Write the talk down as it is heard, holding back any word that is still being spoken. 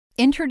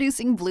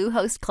Introducing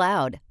Bluehost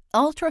Cloud,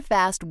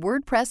 ultra-fast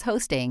WordPress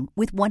hosting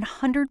with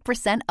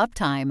 100%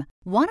 uptime.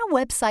 Want a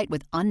website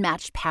with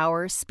unmatched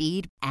power,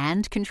 speed,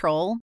 and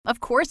control? Of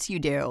course you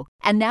do.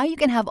 And now you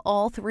can have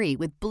all three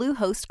with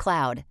Bluehost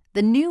Cloud,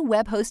 the new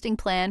web hosting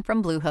plan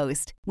from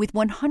Bluehost. With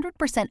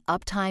 100%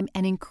 uptime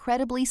and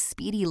incredibly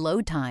speedy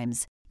load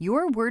times,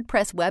 your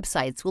WordPress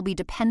websites will be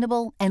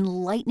dependable and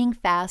lightning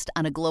fast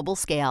on a global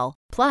scale.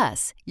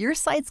 Plus, your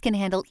sites can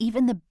handle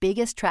even the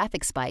biggest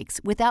traffic spikes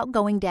without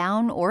going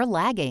down or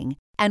lagging.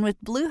 And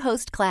with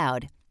Bluehost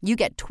Cloud, you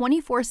get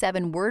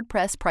 24/7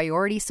 WordPress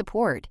priority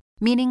support,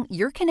 meaning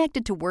you're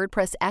connected to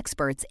WordPress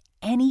experts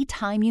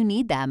anytime you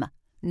need them.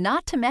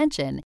 Not to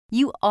mention,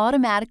 you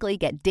automatically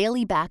get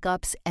daily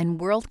backups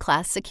and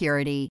world-class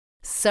security.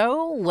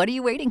 So, what are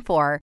you waiting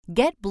for?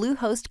 Get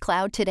Bluehost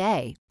Cloud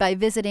today by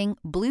visiting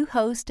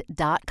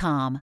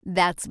Bluehost.com.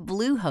 That's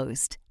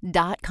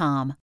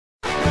Bluehost.com.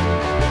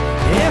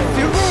 If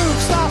your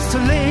roof starts to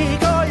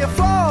leak or your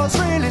floor's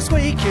really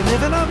squeak, you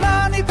live in a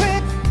money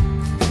pit.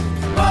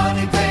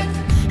 Money pit.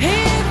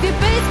 If your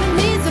basement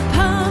needs a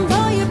pump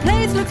or your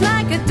place looks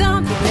like a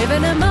dump, you live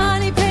in a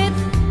money pit.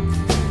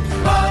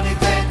 Money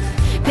pit.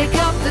 Pick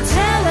up the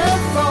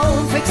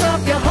telephone, fix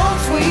up your home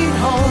sweet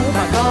home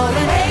by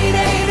calling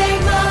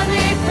 888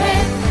 Money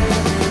Pit.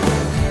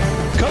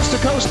 Coast to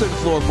coast and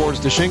floorboards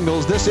to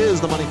shingles, this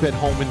is the Money Pit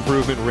Home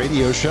Improvement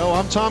Radio Show.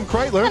 I'm Tom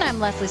Kreitler. And I'm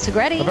Leslie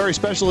Segretti. A very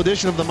special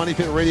edition of the Money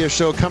Pit Radio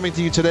Show coming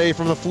to you today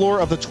from the floor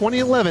of the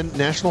 2011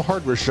 National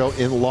Hardware Show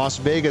in Las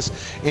Vegas.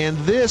 And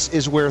this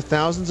is where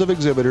thousands of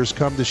exhibitors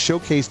come to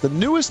showcase the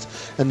newest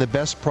and the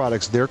best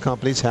products their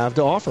companies have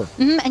to offer.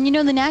 And you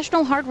know, the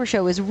National Hardware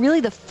Show is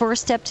really the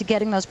first step to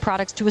getting those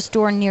products to a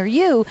store near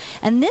you.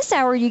 And this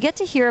hour, you get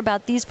to hear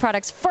about these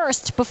products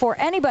first before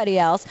anybody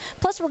else.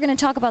 Plus, we're going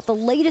to talk about the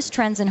latest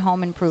trends in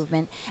home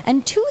improvement.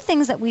 And two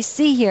things that we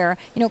see here,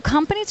 you know,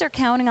 companies are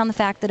counting on the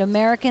fact that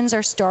Americans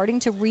are starting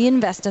to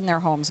reinvest in their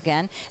homes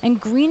again. And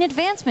green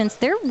advancements,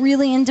 they're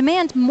really in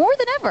demand more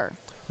than ever.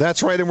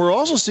 That's right, and we're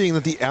also seeing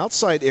that the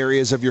outside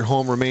areas of your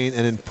home remain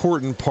an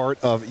important part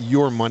of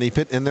your money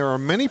pit, and there are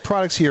many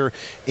products here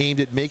aimed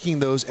at making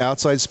those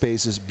outside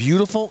spaces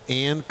beautiful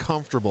and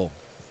comfortable.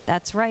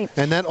 That's right.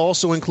 And that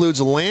also includes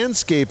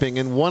landscaping,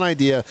 and one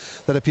idea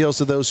that appeals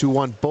to those who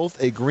want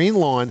both a green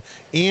lawn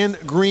and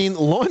green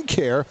lawn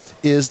care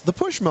is the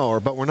push mower.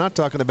 But we're not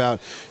talking about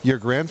your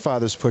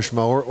grandfather's push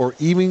mower or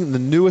even the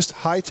newest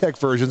high-tech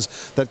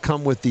versions that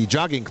come with the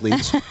jogging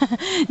cleats.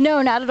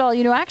 No, not at all.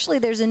 You know, actually,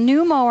 there's a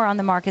new mower on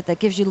the market that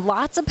gives you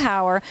lots of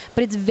power,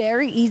 but it's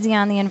very easy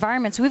on the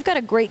environment. So we've got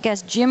a great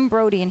guest, Jim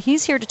Brody, and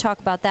he's here to talk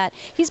about that.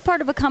 He's part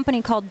of a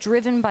company called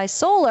Driven by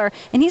Solar,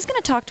 and he's going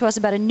to talk to us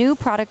about a new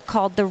product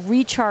called the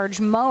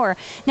Recharge Mower.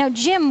 Now,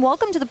 Jim,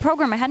 welcome to the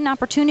program. I had an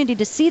opportunity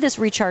to see this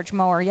Recharge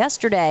Mower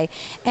yesterday,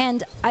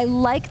 and I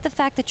like the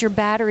fact that your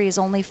battery is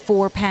only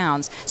 4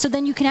 pounds. So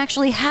then you can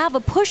actually have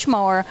a push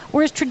mower,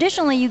 whereas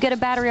traditionally you get a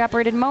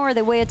battery-operated mower,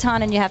 they weigh a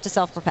ton, and you have to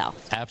self-propel.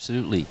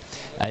 Absolutely.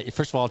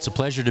 First of all, it's a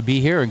pleasure to be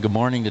here, and good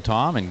morning to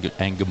Tom,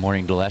 and good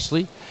morning to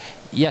Leslie.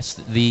 Yes,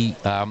 the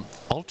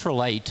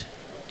Ultralight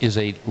is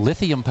a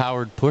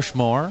lithium-powered push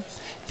mower.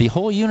 The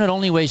whole unit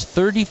only weighs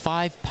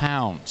 35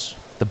 pounds.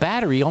 The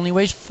battery only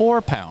weighs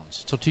 4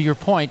 pounds. So to your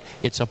point,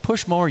 it's a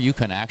push mower you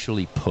can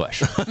actually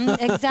push.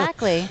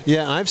 Exactly.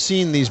 Yeah, I've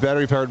seen these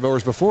battery-powered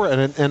mowers before,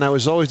 and I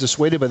was always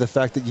dissuaded by the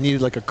fact that you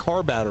needed like a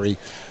car battery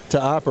to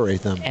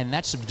operate them. And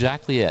that's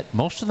exactly it.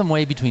 Most of them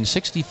weigh between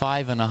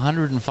 65 and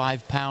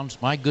 105 pounds.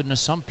 My goodness,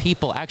 some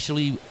people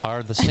actually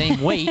are the same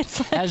weight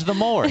as the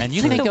mower. And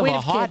you think of a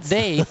hot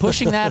day,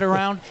 pushing that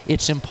around,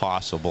 it's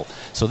impossible.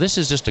 So this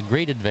is just a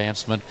great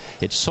advancement.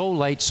 It's so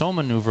light, so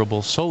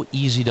maneuverable, so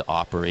easy to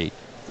operate.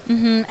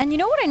 And you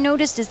know what I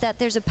noticed is that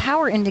there's a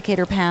power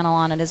indicator panel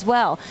on it as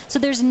well. So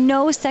there's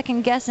no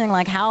second guessing,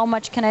 like how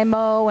much can I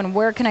mow and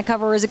where can I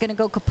cover, or is it going to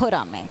go kaput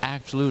on me?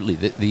 Absolutely.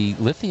 The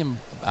lithium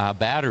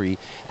battery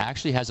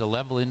actually has a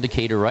level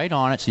indicator right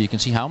on it, so you can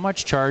see how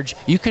much charge.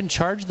 You can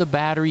charge the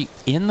battery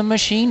in the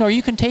machine, or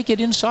you can take it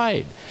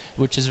inside,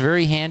 which is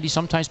very handy.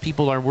 Sometimes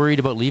people are worried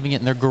about leaving it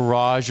in their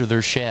garage or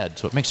their shed,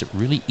 so it makes it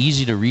really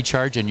easy to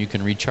recharge, and you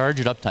can recharge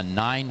it up to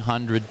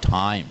 900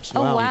 times.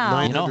 Oh,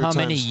 wow. You know how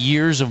many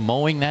years of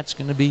mowing that's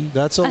going to be?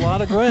 That's a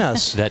lot of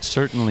grass. That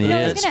certainly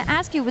I is. was going to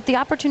ask you, with the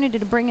opportunity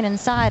to bring it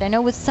inside, I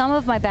know with some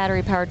of my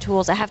battery-powered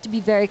tools, I have to be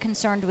very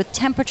concerned with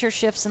temperature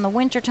shifts in the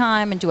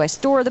wintertime, and do I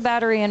store the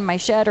battery in my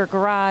shed or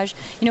garage?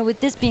 You know,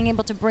 with this being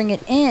able to bring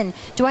it in,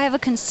 do I have a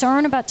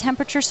concern about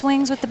temperature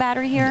swings with the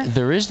battery here?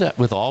 There is that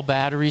with all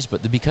batteries,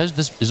 but because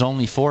this is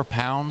only 4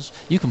 pounds,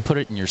 you can put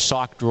it in your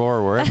sock drawer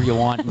or wherever you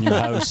want in your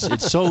house.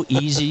 It's so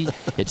easy.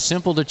 It's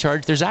simple to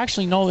charge. There's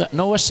actually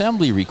no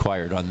assembly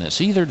required on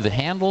this. Either the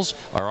handles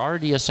are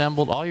already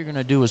assembled. All you're going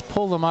to do is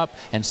pull them up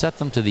and set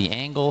them to the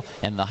angle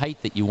and the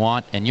height that you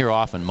want, and you're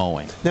off and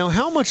mowing. Now,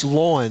 how much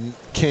lawn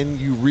can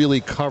you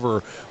really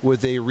cover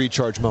with a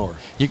recharge mower?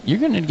 You're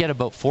going to get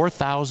about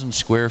 4,000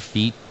 square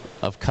feet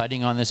of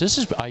cutting on this. This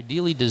is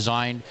ideally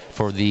designed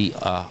for the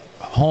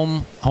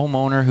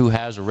homeowner who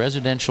has a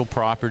residential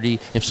property,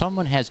 if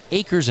someone has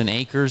acres and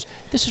acres,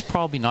 this is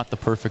probably not the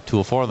perfect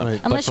tool for them.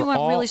 Right. Unless you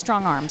want really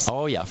strong arms.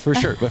 Oh, yeah, for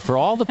sure. But for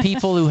all the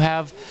people who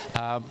have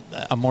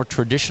a more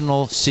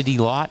traditional city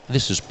lot,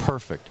 this is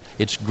perfect.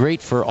 It's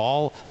great for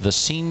all the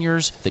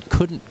seniors that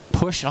couldn't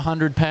push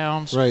 100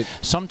 pounds. Right.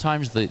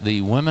 Sometimes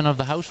the women of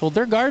the household,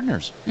 they're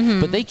gardeners,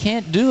 but they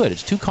can't do it.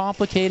 It's too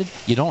complicated.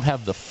 You don't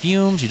have the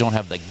fumes, you don't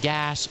have the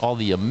gas, all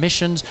the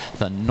emissions,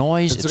 the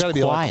noise. It's got to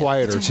be a lot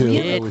quiet. quieter, It's too.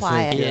 really I would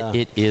quiet. think. Yeah.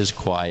 It is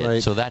quiet,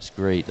 Right. so that's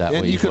great that way.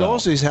 And you as could well.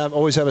 also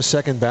always have a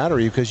second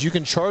battery because you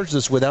can charge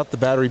this without the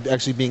battery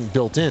actually being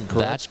built in,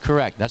 correct? That's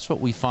correct. That's what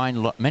we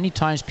find. Many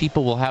times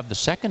people will have the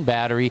second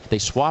battery, they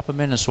swap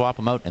them in and swap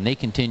them out, and they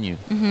continue.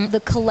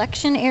 The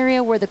collection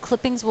area where the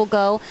clippings will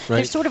go, Right.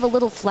 there's sort of a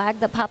little flag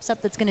that pops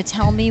up that's going to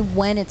tell me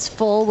when it's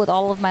full with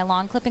all of my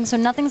lawn clippings, so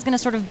nothing's going to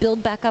sort of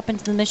build back up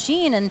into the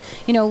machine and,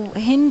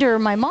 hinder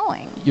my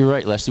mowing. You're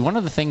right, Leslie. One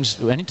of the things,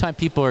 anytime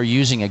people are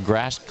using a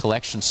grass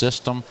collection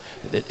system,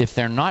 if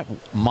they're not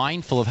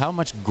mindful of how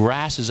much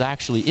grass is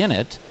actually in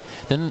it,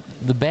 then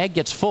the bag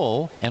gets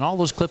full and all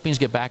those clippings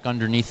get back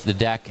underneath the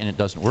deck and it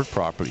doesn't work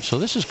properly. So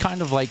this is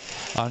kind of like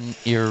on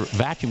your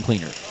vacuum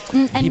cleaner.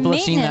 And People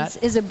have seen maintenance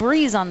that. is a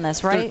breeze on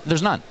this, right?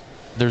 There's none.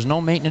 There's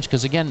no maintenance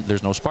because, again,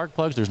 there's no spark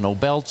plugs, there's no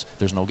belts,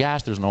 there's no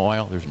gas, there's no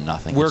oil, there's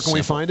nothing. Where It's can we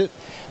simple. find it?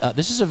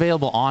 This is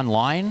available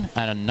online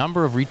at a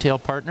number of retail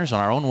partners on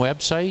our own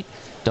website,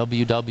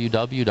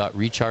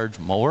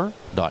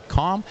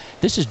 www.rechargemower.com.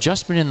 This has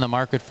just been in the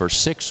market for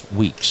 6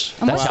 weeks.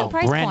 And what's That's the how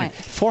price brand point?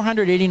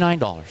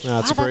 $489.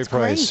 That's a great that's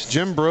price. great.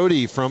 Jim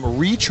Brody from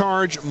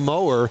Recharge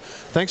Mower,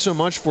 thanks so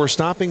much for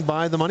stopping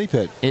by the Money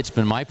Pit. It's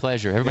been my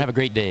pleasure. Everyone have a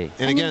great day.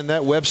 And again,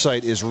 that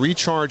website is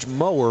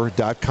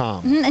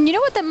rechargemower.com. And you know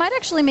what? That might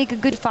actually make a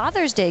good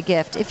Father's Day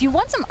gift. If you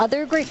want some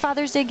other great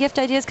Father's Day gift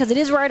ideas, because it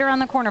is right around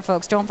the corner,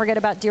 folks, don't forget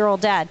about dear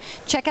old dad.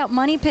 Check out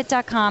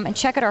moneypit.com and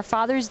check out our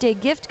Father's Day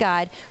gift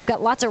guide. We've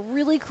got lots of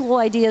really cool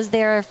ideas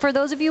there for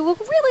those of you who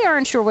really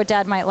aren't sure what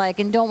dad might like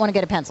and don't want to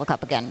get a pencil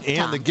cup again. And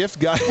Tom. the gift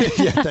guide,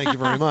 yeah, thank you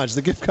very much.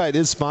 The gift guide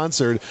is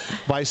sponsored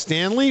by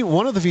Stanley.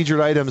 One of the featured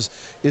items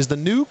is the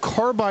new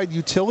carbide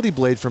utility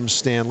blade from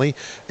Stanley.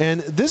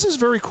 And this is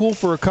very cool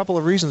for a couple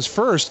of reasons.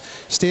 First,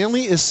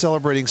 Stanley is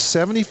celebrating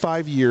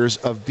 75 years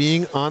of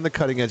being on the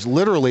cutting edge,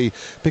 literally,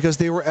 because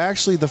they were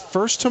actually the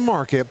first to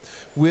market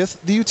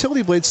with the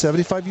utility blade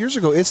 75 years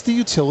ago. It's the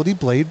utility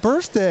blade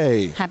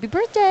birthday. Happy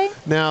birthday.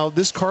 Now,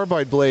 this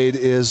carbide blade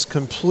is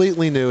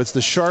completely new. It's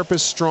the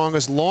sharpest,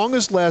 strongest,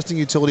 longest-lasting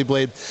utility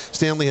blade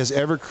Stanley has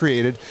ever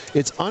created.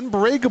 It's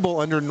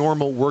unbreakable under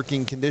normal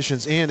working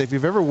conditions, and if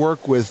you've ever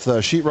worked with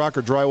sheetrock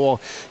or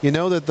drywall, you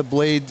know that the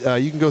blade,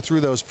 you can go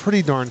through those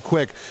pretty darn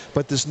quick,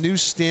 but this new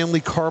Stanley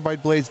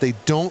carbide blades, they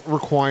don't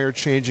require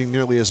changing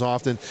nearly as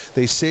often.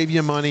 They save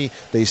you money,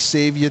 they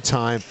save you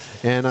time,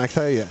 and I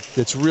tell you,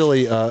 it's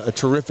really a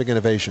terrific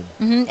innovation.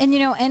 And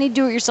any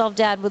do-it-yourself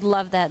dad would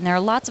love that. And there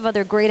are lots of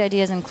other great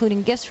ideas,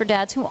 including gifts for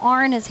dads who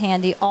aren't as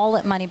handy, all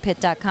at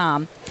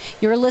moneypit.com.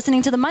 You're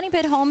listening to the Money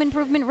Pit Home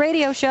Improvement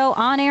Radio Show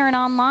on air and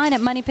online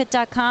at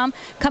moneypit.com,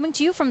 coming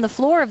to you from the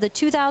floor of the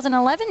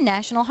 2011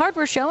 National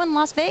Hardware Show in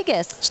Las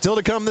Vegas. Still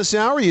to come this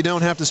hour, you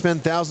don't have to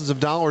spend thousands of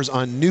dollars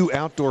on new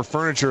outdoor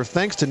furniture.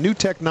 Thanks to new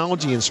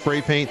technology in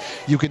spray paint,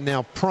 you can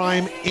now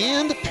prime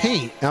and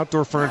paint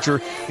outdoor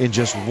furniture in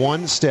just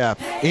one step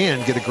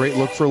and get a great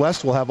look for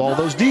less. We'll have all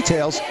those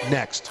details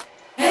next.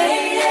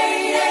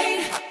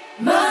 888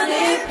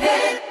 Money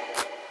Pit.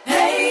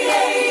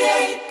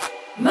 888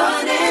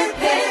 Money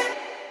Pit.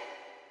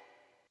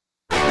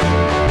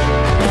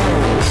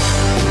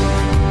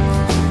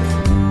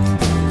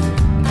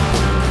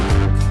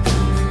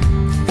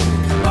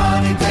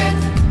 Money Pit.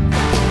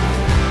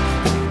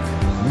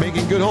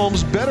 Making good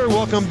homes better.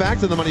 Welcome back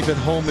to the Money Pit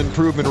Home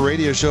Improvement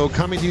Radio Show,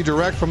 coming to you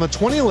direct from the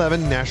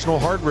 2011 National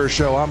Hardware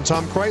Show. I'm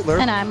Tom Kreitler.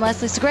 And I'm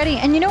Leslie Segretti.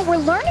 And we're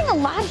learning a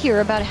lot here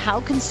about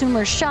how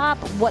consumers shop,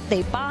 what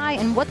they buy,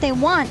 and what they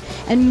want.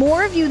 And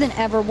more of you than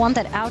ever want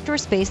that outdoor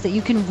space that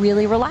you can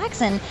really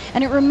relax in.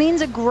 And it remains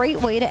a great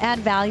way to add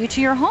value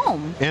to your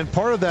home. And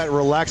part of that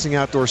relaxing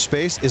outdoor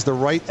space is the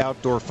right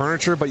outdoor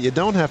furniture, but you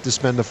don't have to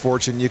spend a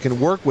fortune. You can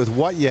work with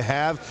what you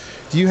have.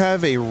 Do you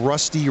have a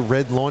rusty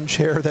red lawn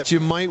chair that you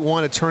might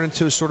want to turn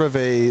into sort of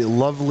a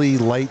lovely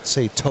light,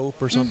 say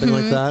taupe or something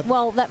like that?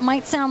 Well, that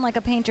might sound like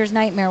a painter's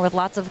nightmare with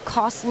lots of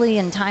costly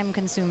and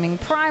time-consuming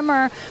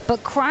primer,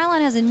 but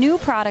Krylon has a new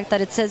product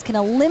that it says can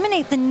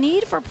eliminate the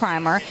need for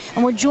primer.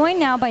 And we're joined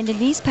now by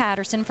Denise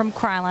Patterson from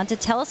Krylon to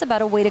tell us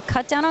about a way to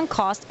cut down on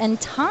cost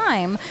and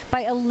time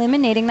by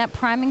eliminating that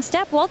priming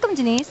step. Welcome,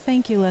 Denise.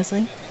 Thank you,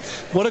 Leslie.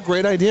 What a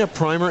great idea,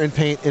 primer and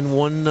paint in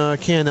one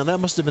can. Now, that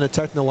must have been a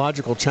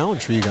technological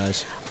challenge for you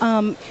guys.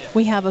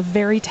 We have a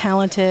very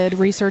talented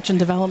research and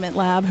development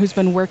lab who's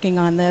been working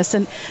on this.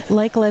 And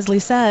like Leslie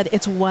said,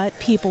 it's what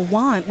people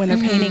want when they're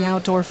painting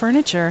outdoor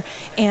furniture.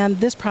 And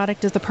this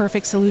product is the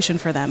perfect solution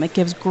for them. It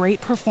gives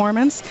great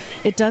performance.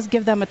 It does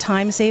give them a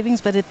time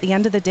savings, but at the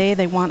end of the day,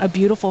 they want a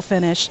beautiful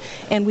finish.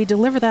 And we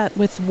deliver that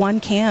with one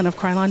can of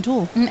Krylon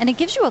Dual. And it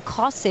gives you a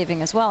cost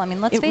saving as well. I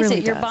mean, let's face really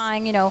it, you're does.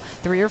 buying,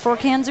 3 or 4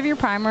 cans of your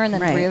primer and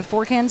then Right. 3 or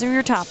 4 cans of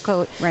your top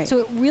coat. Right. So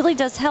it really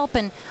does help.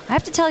 And I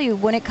have to tell you,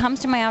 when it comes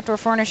to my outdoor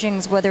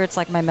furnishings, whether it's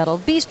like my metal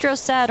bistro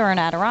set or an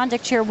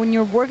Adirondack chair, when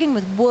you're working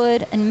with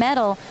wood and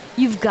metal,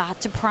 you've got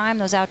to prime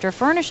those outdoor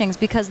furnishings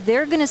because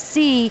they're going to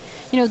see,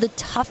 the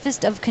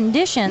toughest of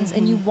conditions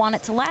and you want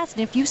it to last.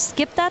 And if you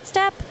skip that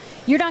step,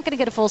 you're not going to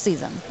get a full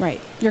season. Right.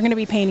 You're going to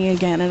be painting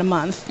again in a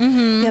month.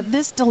 Yeah,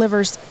 this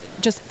delivers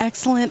just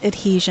excellent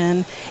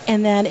adhesion,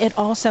 and then it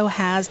also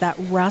has that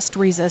rust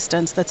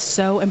resistance that's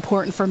so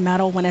important for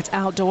metal when it's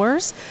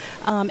outdoors.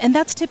 And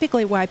that's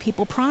typically why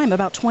people prime.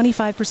 About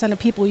 25% of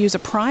people use a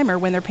primer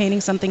when they're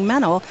painting something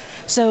metal.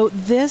 So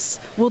this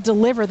will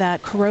deliver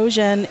that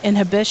corrosion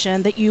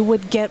inhibition that you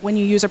would get when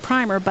you use a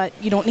primer, but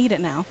you don't need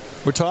it now.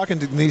 We're talking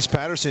to Denise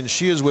Patterson.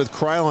 She is with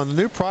Krylon. The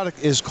new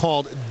product is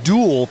called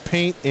Dual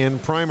Paint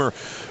and Primer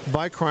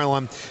by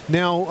Krylon.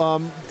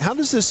 Now, how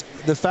does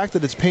the fact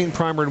that it's paint and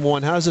primer in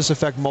one, how does this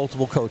affect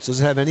multiple coats?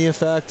 Does it have any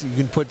effect? You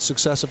can put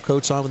successive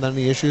coats on without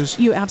any issues?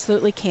 You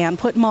absolutely can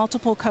put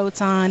multiple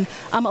coats on.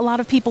 A lot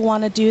of people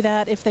want to do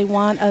that if they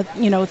want a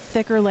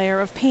thicker layer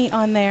of paint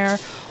on there,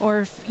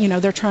 or if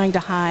they're trying to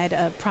hide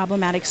a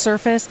problematic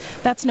surface.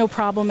 That's no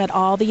problem at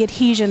all. The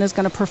adhesion is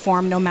going to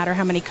perform no matter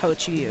how many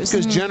coats you use.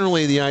 Because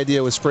generally the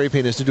idea with spray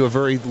paint is to do a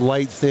very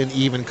light, thin,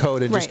 even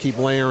coat and just Right. keep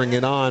layering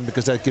it on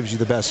because that gives you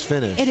the best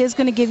finish. It is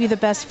going to give you the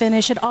best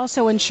finish. It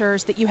also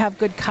ensures that you have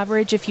good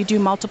coverage if you do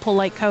multiple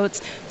light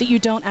coats, that you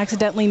don't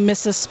accidentally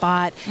miss a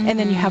spot, and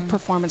then you have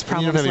performance And you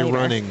problems don't have any later.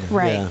 running.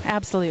 Right, Yeah.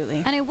 absolutely.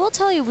 And I will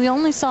tell you, we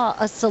only saw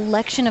a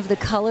selection of the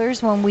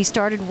colors when we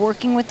started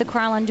working with the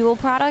Krylon Dual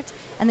product,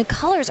 and the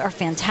colors are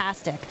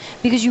fantastic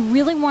because you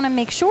really want to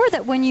make sure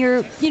that when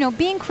you're,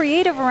 being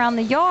creative around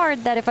the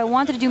yard, that if I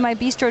wanted to do my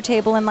bistro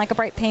table in like a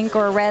bright pink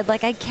or a red,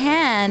 like I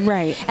can.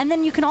 Right. And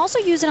then you can also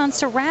use it on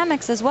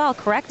ceramics as well,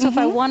 correct? So if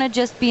I want to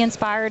just be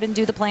inspired and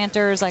do the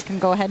planters, I can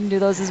go ahead and do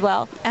those as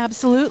well.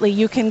 Absolutely.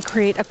 You can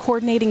create a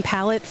coordinating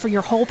palette for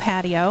your whole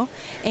patio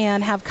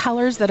and have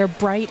colors that are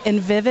bright and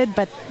vivid,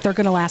 but they're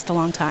going to last a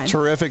long time.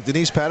 Terrific.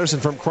 Denise Patterson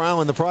from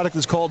Krylon. The product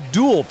is called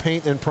Dual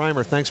Paint and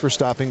Primer. Thanks for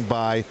stopping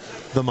by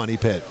the Money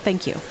Pit.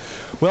 Thank you.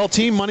 Well,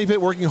 Team Money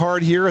Pit working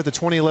hard here at the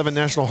 2011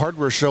 National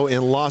Hardware Show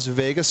in Las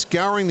Vegas,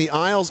 scouring the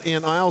aisles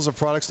and aisles of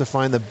products to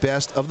find the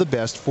best of the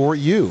best for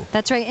you.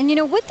 That's right. And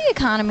with the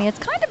economy, it's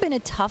kind of been a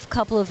tough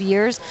couple of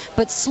years,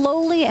 but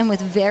slowly and with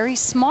very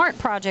smart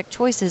project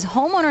choices,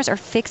 homeowners are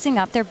fixing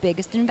up their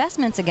biggest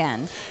investments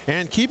again.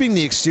 And keeping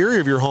the exterior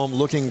of your home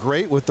looking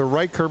great with the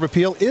right curb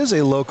appeal is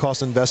a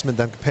low-cost investment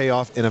that can pay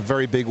off in a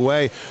very big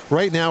way.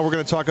 Right now, we're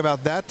going to talk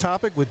about that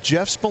topic with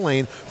Jeff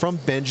Spillane from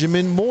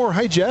Benjamin Moore.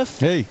 Hi, Jeff.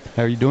 Hey,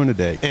 how are you doing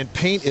today? And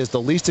paint is the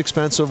least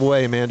expensive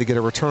way, man, to get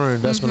a return on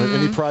investment on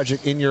any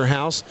project in your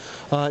house.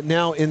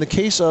 Now, in the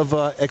case of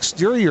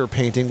exterior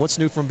painting, what's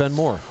new from Ben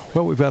Moore?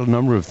 Well, we've got a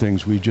number of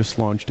things. We just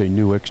launched a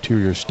new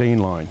exterior stain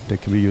line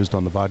that can be used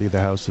on the body of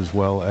the house as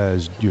well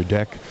as your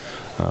deck.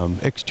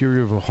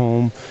 Exterior of a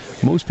home,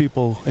 most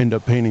people end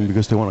up painting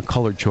because they want a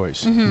color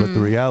choice. But the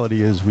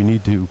reality is we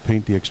need to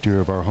paint the exterior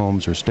of our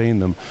homes or stain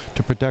them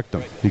to protect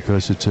them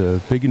because it's a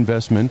big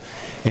investment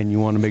and you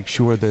want to make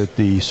sure that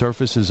the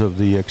surfaces of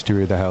the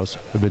exterior of the house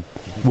have been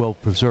well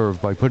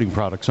preserved by putting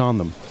products on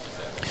them.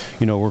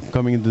 We're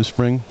coming into the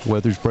spring,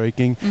 weather's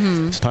breaking.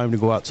 It's time to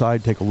go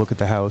outside, take a look at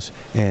the house,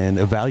 and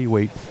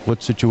evaluate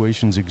what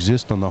situations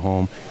exist on the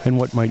home and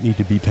what might need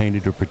to be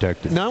painted or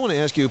protected. Now, I want to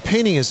ask you,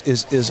 painting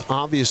is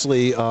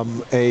obviously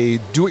a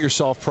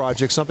do-it-yourself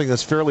project, something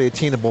that's fairly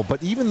attainable,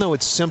 but even though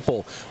it's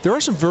simple, there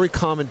are some very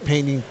common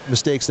painting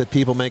mistakes that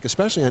people make,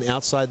 especially on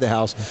outside the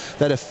house,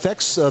 that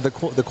affects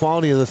the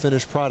quality of the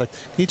finished product.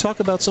 Can you talk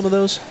about some of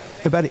those?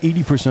 About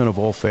 80% of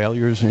all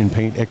failures in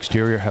paint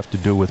exterior have to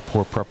do with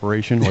poor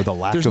preparation or the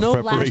lack of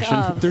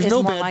preparation. There's is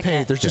no more bad like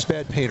paint. it. There's just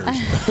bad painters.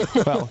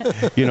 Well,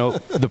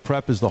 the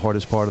prep is the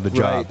hardest part of the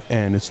job, Right.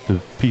 and it's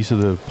the piece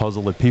of the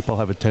puzzle that people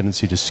have a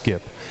tendency to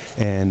skip.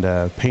 And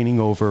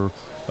painting over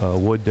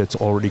wood that's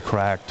already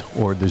cracked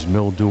or there's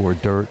mildew or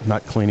dirt,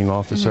 not cleaning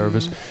off the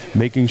surface,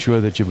 making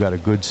sure that you've got a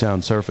good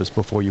sound surface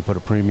before you put a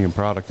premium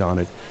product on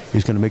it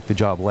is going to make the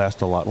job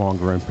last a lot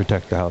longer and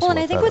protect the house Well, a and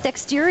lot I think better. with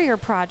exterior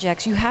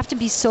projects, you have to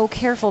be so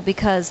careful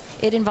because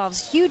it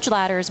involves huge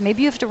ladders.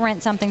 Maybe you have to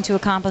rent something to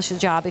accomplish the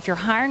job. If you're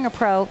hiring a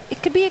pro,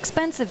 it could be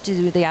expensive to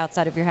do the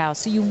outside of your house.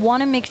 So you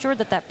want to make sure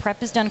that that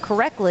prep is done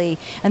correctly,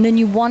 and then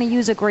you want to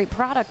use a great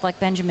product like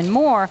Benjamin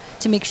Moore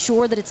to make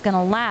sure that it's going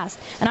to last.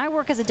 And I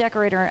work as a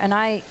decorator, and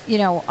I I,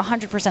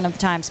 100% of the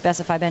time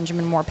specify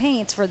Benjamin Moore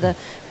paints for the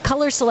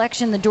color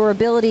selection, the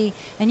durability,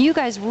 and you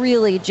guys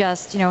really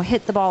just,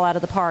 hit the ball out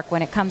of the park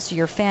when it comes to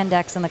your fan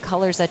decks and the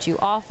colors that you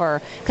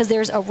offer, because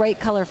there's a right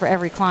color for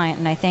every client,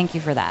 and I thank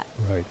you for that.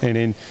 Right. And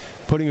in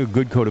putting a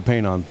good coat of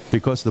paint on,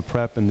 because the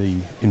prep and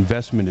the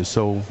investment is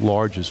so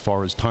large as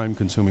far as time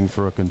consuming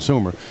for a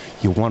consumer,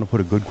 you want to put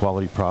a good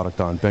quality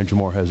product on. Benjamin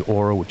Moore has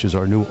Aura, which is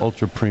our new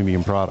ultra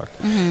premium product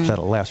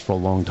that'll last for a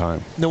long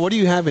time. Now, what do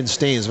you have in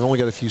stains? I've only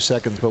got a few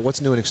seconds, but what's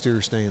new in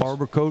exterior stains?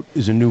 Arbor Coat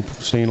is a new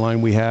stain line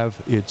we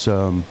have. It's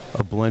a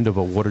blend of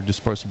a water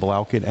dispersible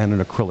alkyd and an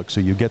acrylic,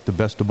 so you get the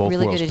best of both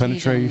Really worlds. good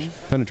adhesion.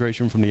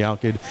 Penetration from the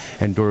alkyd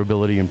and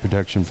durability and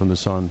protection from the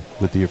sun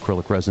with the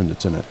acrylic resin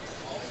that's in it.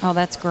 Oh,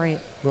 that's great.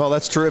 Well,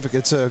 that's terrific.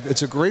 It's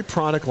a great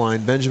product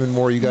line. Benjamin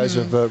Moore, you guys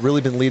have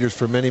really been leaders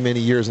for many, many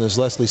years. And as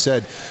Leslie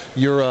said,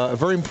 you're a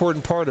very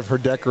important part of her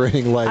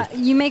decorating life.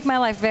 You make my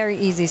life very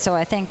easy, so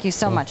I thank you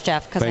so much,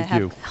 Jeff, because I thank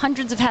have you.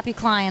 hundreds of happy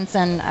clients,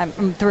 and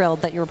I'm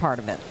thrilled that you're a part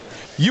of it.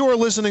 You are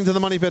listening to the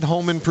Money Pit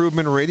Home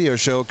Improvement Radio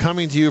Show,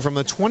 coming to you from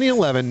the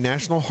 2011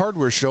 National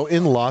Hardware Show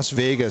in Las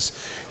Vegas.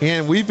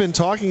 And we've been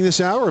talking this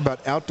hour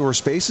about outdoor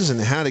spaces and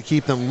how to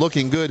keep them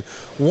looking good.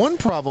 One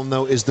problem,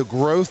 though, is the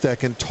growth that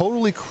can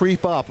totally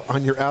creep up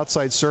on your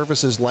outside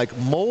surfaces like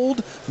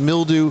mold,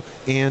 mildew,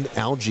 and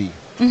algae.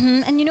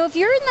 And if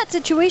you're in that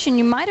situation,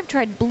 you might have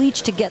tried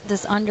bleach to get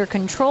this under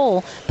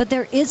control, but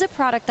there is a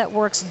product that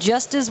works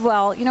just as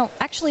well,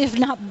 actually if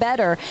not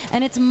better,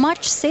 and it's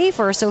much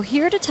safer. So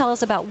here to tell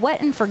us about Wet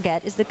and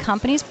Forget is the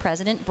company's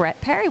president, Brett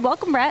Perry.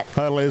 Welcome, Brett.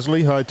 Hi,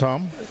 Leslie. Hi,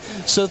 Tom.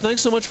 So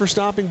thanks so much for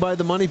stopping by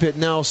the Money Pit.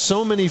 Now,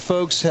 so many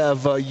folks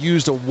have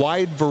used a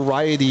wide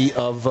variety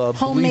of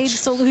homemade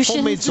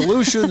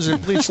solutions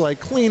and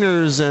bleach-like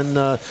cleaners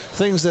and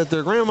things that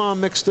their grandma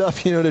mixed up,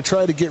 to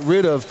try to get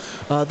rid of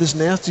this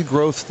nasty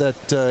growth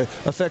that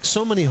affects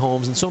so many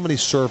homes and so many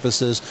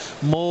surfaces: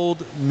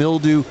 mold,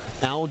 mildew,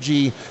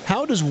 algae.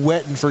 How does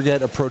Wet and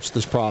Forget approach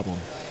this problem?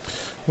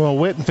 Well,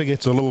 Wet and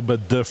Forget's a little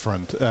bit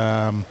different.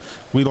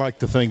 We like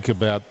to think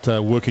about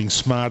working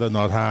smarter,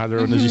 not harder.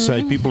 And as you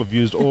say, people have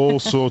used all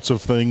sorts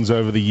of things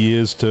over the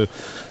years to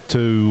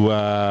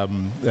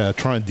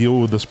try and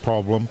deal with this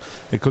problem,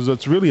 because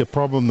it's really a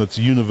problem that's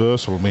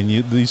universal. I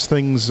mean, these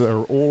things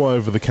are all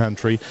over the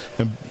country,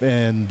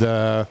 and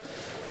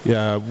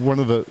yeah, one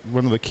of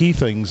the key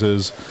things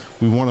is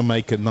we want to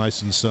make it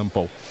nice and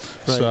simple.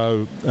 Right.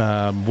 So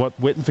what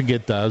Wet and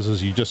Forget does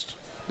is you just,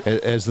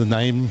 as the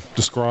name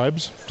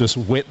describes, just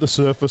wet the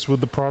surface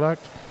with the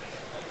product,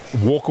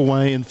 walk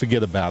away and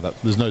forget about it.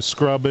 There's no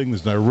scrubbing,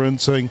 there's no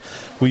rinsing.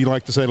 We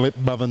like to say, let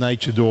Mother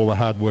Nature do all the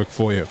hard work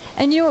for you.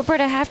 And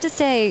Brett, I have to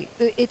say,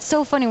 it's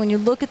so funny when you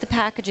look at the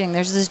packaging,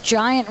 there's this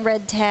giant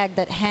red tag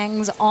that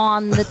hangs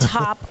on the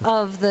top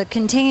of the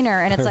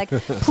container, and it's like,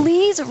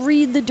 please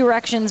read the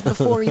directions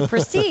before you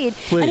proceed.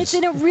 And it's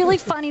in a really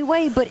funny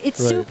way, but it's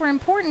super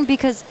important,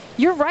 because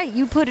you're right,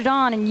 you put it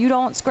on and you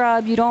don't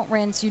scrub, you don't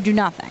rinse, you do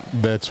nothing.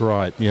 That's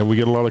right. Yeah, we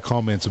get a lot of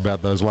comments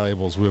about those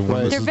labels.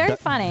 They're very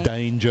funny.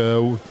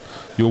 Danger.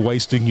 You're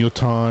wasting your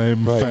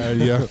time,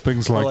 failure,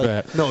 things like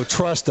that. No,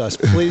 trust us.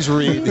 Please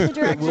read.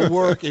 It will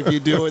work if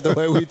you do it the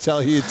way we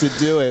tell you to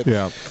do it.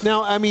 Yeah.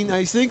 Now, I mean,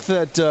 I think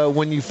that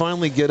when you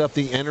finally get up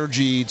the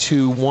energy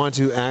to want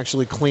to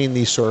actually clean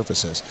these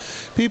surfaces,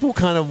 people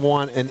kind of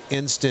want an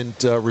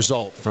instant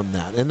result from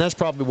that. And that's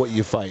probably what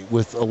you fight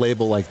with a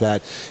label like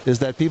that, is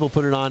that people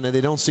put it on and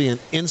they don't see an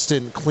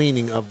instant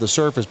cleaning of the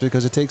surface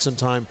because it takes some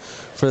time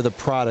for the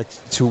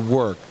product to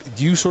work.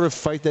 Do you sort of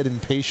fight that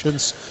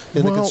impatience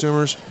in the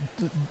consumers?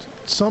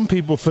 Some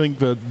people think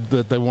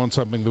that they want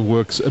something that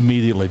works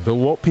immediately, but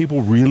what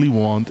people really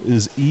want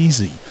is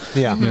easy.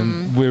 Yeah.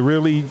 And we're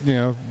really,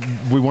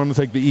 we want to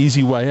take the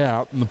easy way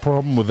out, and the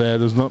problem with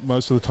that is not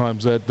most of the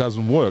times that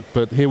doesn't work.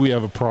 But here we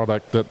have a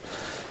product that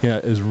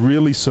is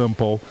really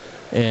simple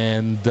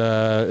and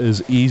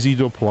is easy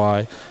to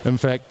apply. In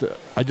fact,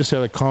 I just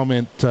had a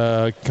comment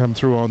come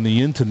through on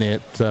the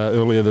internet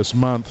earlier this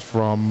month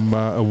from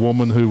a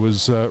woman who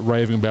was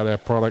raving about our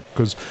product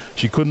because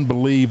she couldn't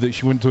believe that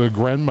she went to her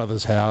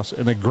grandmother's house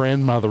and her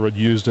grandmother had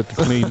used it to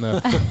clean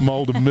the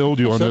mold and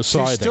mildew on her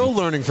siding. She's still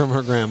learning from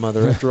her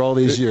grandmother after all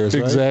these years,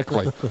 right?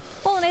 Exactly.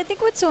 Well, and I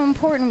think what's so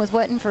important with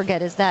Wet and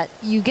Forget is that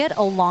you get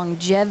a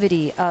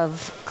longevity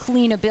of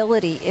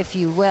cleanability, if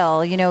you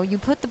will. You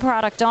put the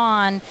product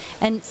on,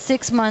 and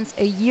 6 months,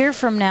 a year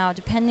from now,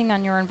 depending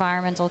on your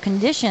environmental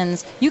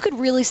conditions, you could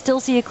really still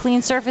see a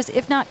clean surface,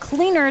 if not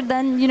cleaner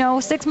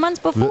than 6 months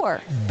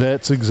before.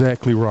 That's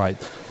exactly right.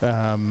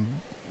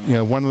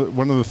 One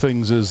of the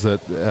things is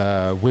that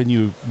when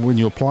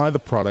you apply the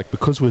product,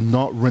 because we're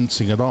not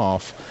rinsing it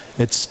off,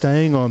 it's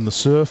staying on the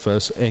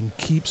surface and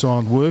keeps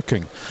on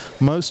working.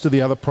 Most of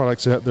the other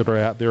products that are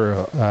out there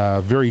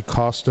are very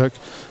caustic,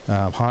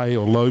 high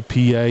or low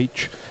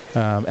pH,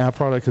 Our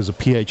product has a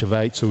pH of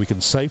 8, so we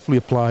can safely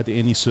apply it to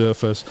any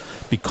surface,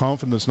 be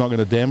confident it's not going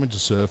to damage the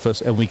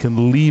surface, and we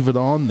can leave it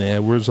on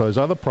there, whereas those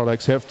other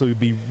products have to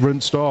be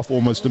rinsed off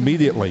almost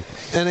immediately.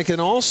 And it's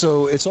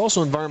also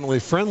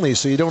environmentally friendly,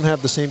 so you don't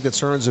have the same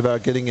concerns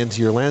about getting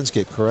into your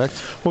landscape, correct?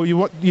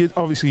 Well,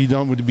 obviously you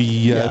don't want to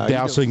be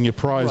dousing your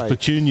prized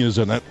petunias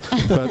in it,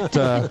 but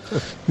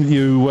if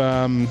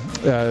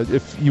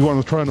you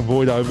want to try and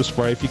avoid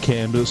overspray if you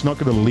can, but it's not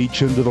going to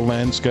leach into the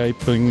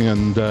landscaping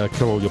and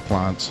kill all your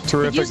plants.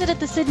 Terrific. Use it at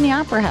the Sydney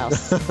Opera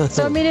House.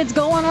 So, I mean, it's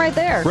going right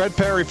there. Brett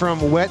Perry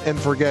from Wet and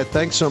Forget,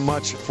 thanks so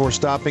much for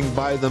stopping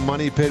by the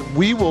Money Pit.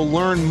 We will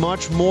learn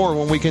much more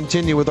when we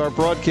continue with our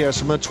broadcast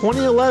from the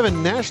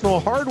 2011 National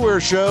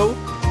Hardware Show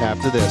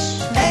after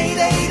this.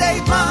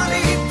 888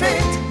 Money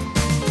Pit.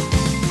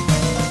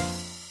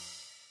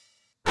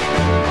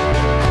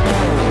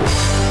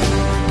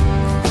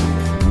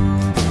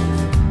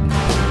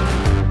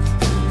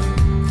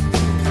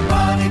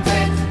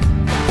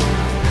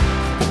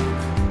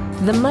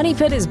 The Money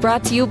Pit is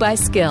brought to you by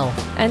Skill,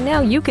 and now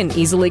you can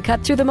easily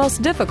cut through the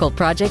most difficult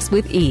projects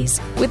with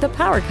ease with the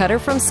Power Cutter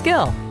from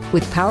Skill.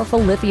 With powerful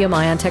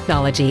lithium-ion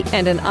technology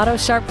and an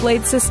auto-sharp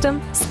blade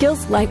system,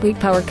 Skill's lightweight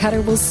Power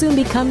Cutter will soon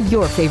become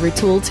your favorite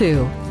tool,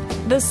 too.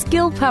 The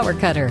Skill Power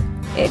Cutter.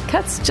 It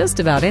cuts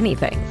just about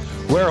anything.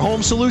 Where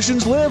home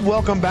solutions live.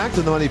 Welcome back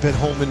to the Money Pit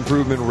Home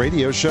Improvement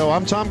Radio Show.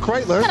 I'm Tom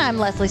Kreitler. And I'm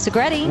Leslie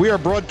Segretti. We are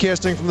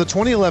broadcasting from the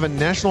 2011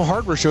 National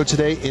Hardware Show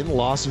today in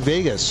Las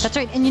Vegas. That's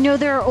right. And you know,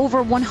 there are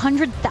over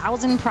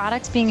 100,000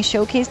 products being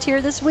showcased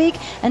here this week,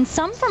 and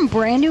some from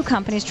brand new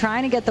companies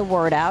trying to get the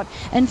word out,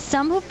 and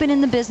some who've been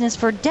in the business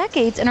for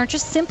decades and are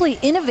just simply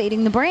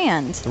innovating the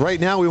brand. Right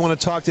now, we want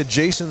to talk to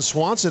Jason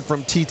Swanson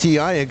from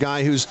TTI, a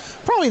guy who's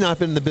probably not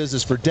been in the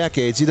business for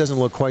decades. He doesn't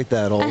look quite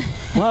that old.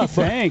 Well,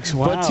 thanks.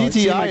 Wow. But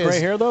TTI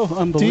gray hair, though?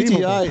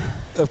 Unbelievable.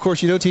 TTI, of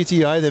course, you know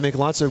TTI. They make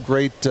lots of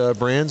great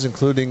brands,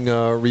 including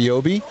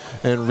Ryobi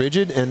and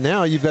Rigid. And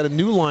now you've got a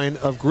new line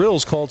of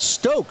grills called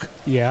Stoke.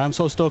 Yeah, I'm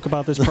so stoked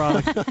about this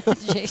product.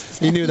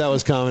 You knew that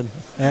was coming.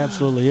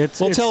 Absolutely.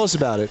 Tell us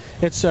about it.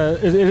 It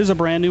is a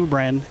brand new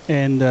brand,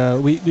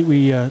 and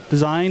we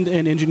designed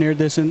and engineered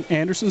this in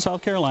Anderson,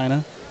 South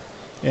Carolina,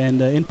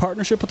 and in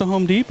partnership with the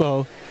Home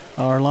Depot.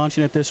 Are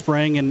launching it this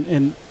spring,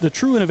 and the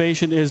true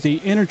innovation is the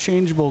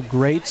interchangeable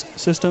grates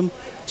system.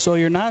 So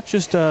you're not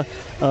just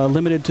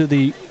limited to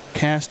the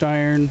cast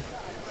iron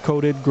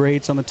coated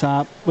grates on the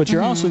top, but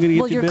you're also going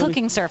to get your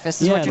cooking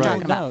surface is what you're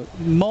talking about.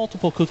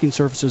 Multiple cooking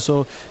surfaces,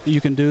 so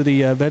you can do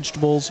the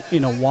vegetables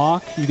in a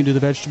wok, you can do the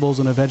vegetables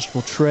in a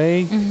vegetable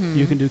tray,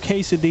 you can do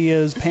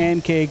quesadillas,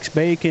 pancakes,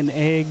 bacon,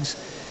 eggs.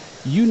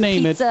 You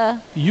name Pizza.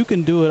 It, you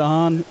can do it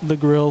on the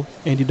grill,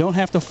 and you don't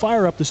have to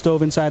fire up the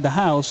stove inside the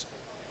house.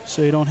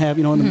 So you don't have,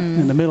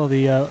 in the middle of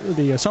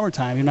the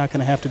summertime, you're not going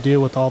to have to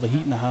deal with all the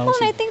heat in the house. Well,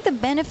 and I think the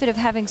benefit of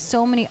having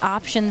so many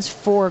options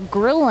for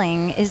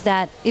grilling is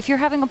that if you're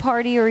having a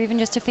party or even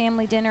just a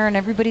family dinner and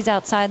everybody's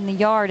outside in the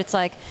yard, it's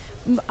like,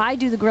 I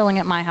do the grilling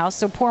at my house,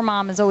 so poor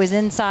mom is always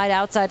inside,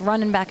 outside,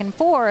 running back and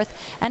forth,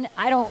 and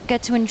I don't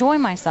get to enjoy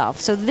myself.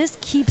 So this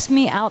keeps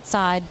me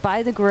outside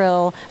by the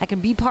grill. I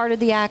can be part of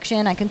the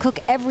action. I can cook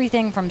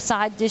everything from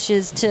side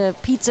dishes to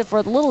pizza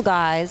for the little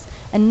guys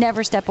and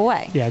never step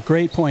away. Yeah,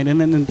 great point. And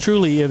then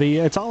truly,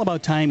 it's all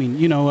about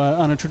timing.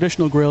 On a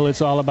traditional grill,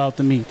 it's all about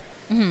the meat.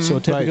 So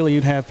typically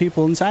you'd have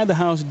people inside the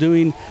house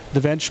doing the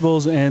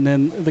vegetables and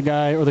then the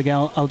guy or the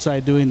gal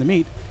outside doing the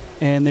meat.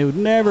 And they would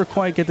never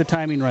quite get the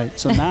timing right.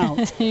 So now...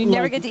 you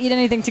never get to eat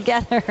anything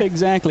together.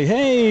 Exactly.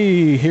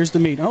 Hey, here's the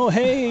meat. Oh,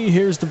 hey,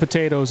 here's the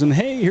potatoes. And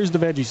hey, here's the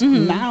veggies.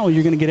 Now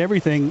you're going to get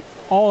everything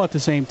all at the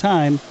same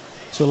time.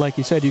 So like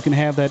you said, you can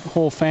have that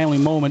whole family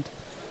moment,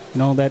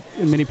 that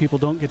many people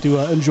don't get to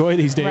enjoy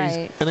these days.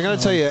 Right. And I got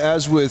to tell you,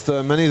 as with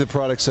many of the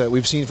products that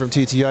we've seen from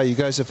TTI, you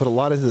guys have put a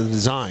lot into the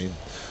design.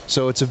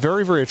 So it's a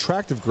very, very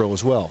attractive grill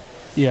as well.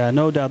 Yeah,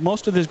 no doubt.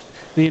 Most of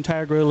the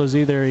entire grill is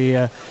either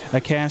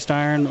a cast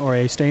iron or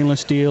a stainless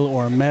steel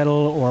or a metal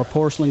or a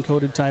porcelain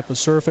coated type of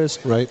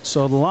surface. Right.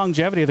 So the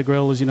longevity of the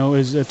grill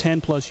is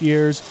 10 plus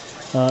years,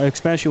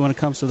 especially when it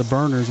comes to the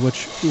burners,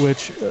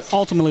 which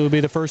ultimately would be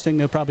the first thing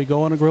that probably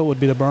go on a grill would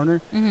be the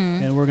burner,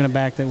 and we're going to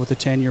back that with a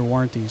 10-year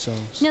warranty. So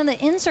now the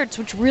inserts,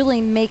 which really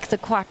make the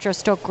Quattro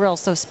Stoke grill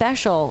so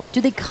special,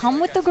 do they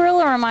come with the grill,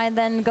 or am I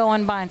then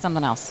going buying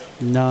something else?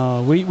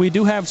 No, we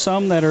do have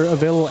some that are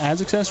available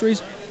as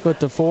accessories, but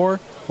the 4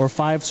 or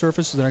 5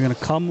 surfaces that are going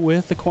to come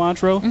with the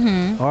Quattro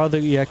are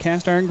the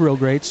cast iron grill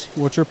grates,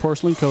 which are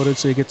porcelain coated,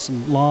 so you get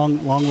some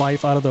long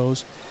life out of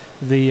those.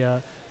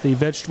 The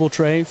vegetable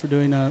tray for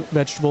doing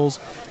vegetables,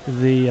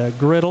 the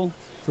griddle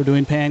for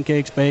doing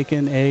pancakes,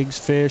 bacon, eggs,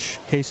 fish,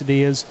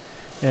 quesadillas,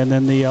 and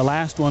then the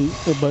last one,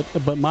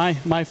 but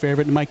my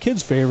favorite and my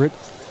kids' favorite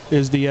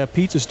is the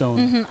pizza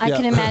stone. I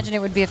can imagine it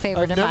would be a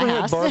favorite I've in my never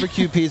had house.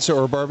 barbecue pizza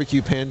or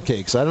barbecue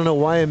pancakes. I don't know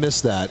why I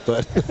missed that,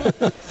 but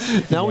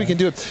now we can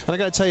do it. And I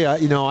got to tell you,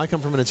 I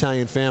come from an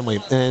Italian family,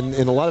 and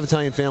in a lot of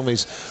Italian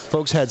families,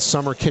 folks had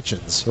summer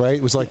kitchens, right?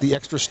 It was like the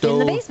extra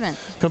stove. In the basement.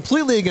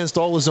 Completely against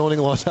all the zoning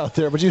laws out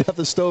there, but you'd have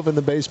the stove in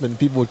the basement, and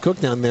people would cook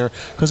down there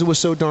because it was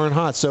so darn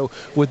hot. So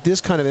with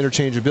this kind of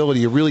interchangeability,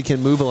 you really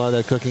can move a lot of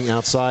that cooking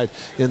outside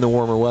in the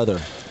warmer weather.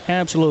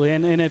 Absolutely,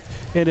 and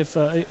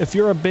if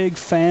you're a big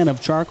fan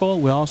of charcoal,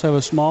 we also have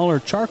a smaller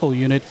charcoal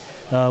unit,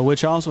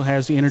 which also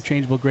has the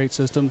interchangeable grate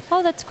system.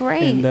 Oh, that's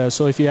great. And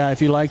so if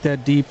you like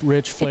that deep,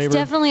 rich flavor, it's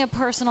definitely a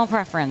personal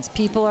preference.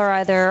 People are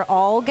either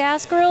all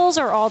gas grills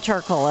or all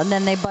charcoal, and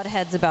then they butt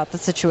heads about the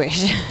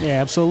situation.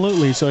 Yeah,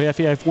 absolutely. So if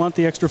you want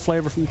the extra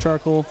flavor from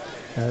charcoal,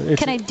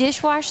 can I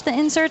dishwash the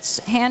inserts?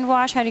 Hand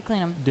wash? How do you clean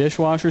them?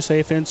 Dishwasher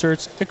safe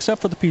inserts,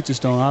 except for the pizza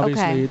stone.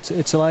 Obviously,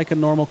 it's like a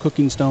normal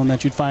cooking stone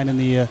that you'd find in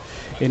your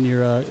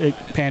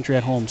pantry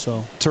at home.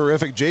 So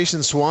terrific.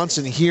 Jason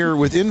Swanson here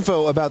with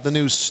info about the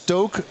new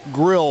Stoke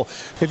Grill.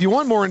 If you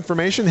want more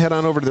information, head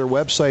on over to their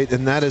website,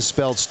 and that is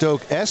spelled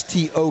Stoke,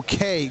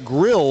 S-T-O-K,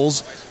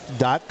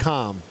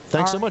 grills.com.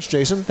 Thanks so much,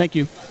 Jason. Thank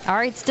you. All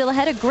right, still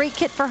ahead, a great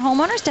kit for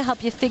homeowners to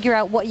help you figure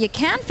out what you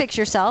can fix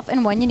yourself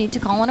and when you need to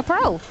call in a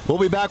pro. We'll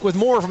be back with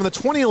more from the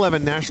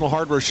 2011 National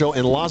Hardware Show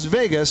in Las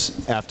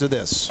Vegas after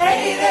this.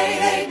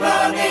 888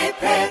 Money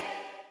Pit.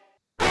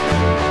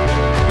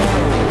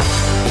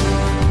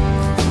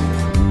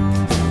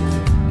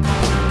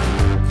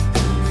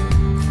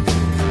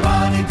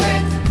 Money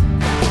Pit.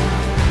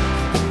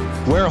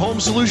 Where home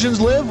solutions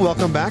live.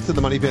 Welcome back to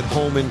the Money Pit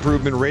Home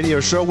Improvement Radio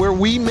Show, where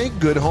we make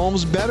good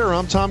homes better.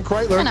 I'm Tom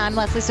Kreitler. And I'm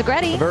Leslie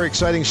Segretti. A very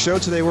exciting show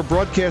today. We're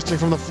broadcasting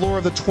from the floor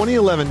of the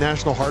 2011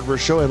 National Hardware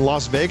Show in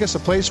Las Vegas, a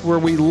place where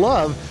we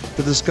love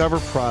to discover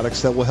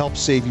products that will help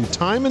save you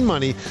time and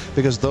money,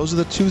 because those are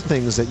the two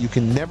things that you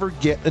can never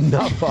get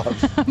enough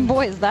of.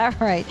 Boy, is that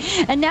right.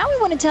 And now we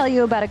want to tell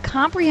you about a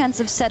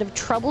comprehensive set of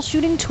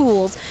troubleshooting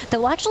tools that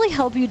will actually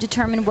help you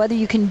determine whether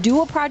you can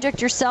do a project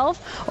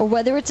yourself or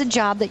whether it's a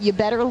job that you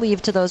better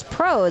leave to those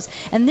pros.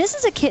 And this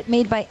is a kit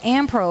made by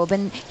Amprobe,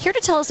 and here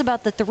to tell us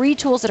about the 3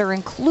 tools that are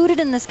included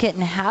in this kit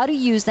and how to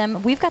use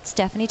them, we've got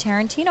Stephanie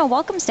Tarantino.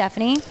 Welcome,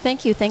 Stephanie.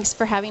 Thank you. Thanks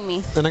for having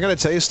me. And I got to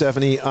tell you,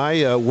 Stephanie,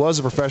 I was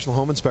a professional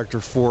home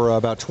inspector for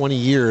about 20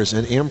 years,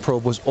 and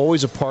Amprobe was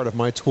always a part of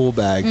my tool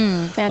bag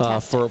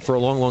for a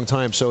long, long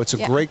time. So it's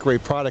a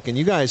great product, and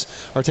you guys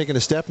are taking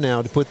a step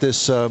now to put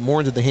this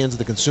more into the hands of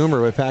the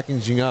consumer by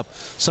packaging up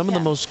some of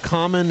the most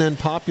common and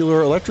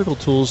popular electrical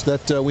tools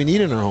that we need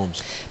in our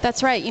homes.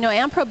 That's right. You know,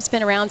 Amprobe's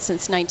been around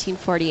since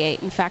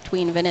 1948. In fact,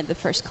 we invented the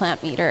first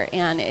clamp meter,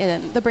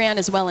 and the brand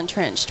is well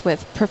entrenched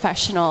with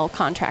professional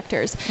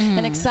contractors.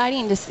 And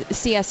exciting to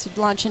see us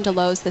launch into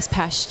Lowe's this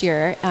past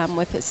year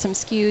with some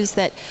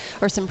SKUs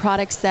or some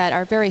products that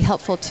are very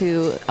helpful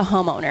to a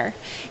homeowner,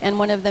 and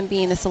one of them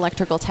being this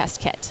electrical test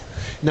kit.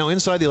 Now,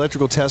 inside the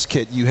electrical test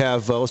kit, you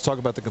have, let's talk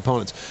about the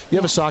components. You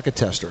have a socket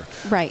tester.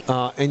 Right.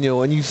 And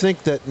you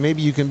think that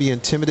maybe you can be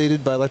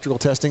intimidated by electrical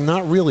testing.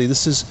 Not really.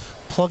 This is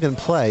plug and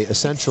play,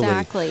 essentially.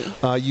 Exactly.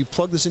 You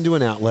plug this into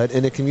an outlet,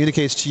 and it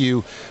communicates to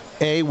you,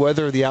 A,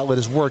 whether the outlet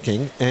is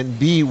working, and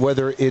B,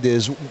 whether it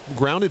is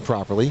grounded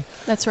properly.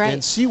 That's right.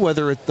 And C,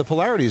 whether the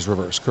polarity is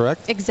reversed,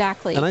 correct?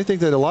 Exactly. And I think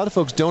that a lot of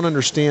folks don't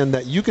understand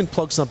that you can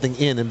plug something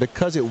in, and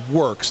because it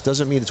works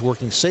doesn't mean it's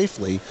working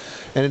safely.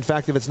 And in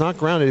fact, if it's not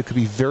grounded, it could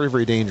be very,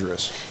 very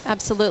dangerous.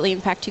 Absolutely.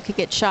 In fact, you could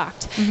get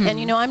shocked. And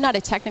you know, I'm not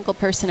a technical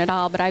person at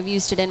all, but I've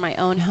used it in my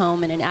own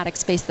home in an attic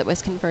space that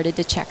was converted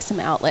to check some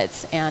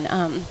outlets.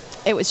 And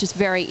it was just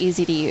very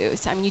easy to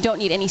use. I mean, you don't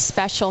need any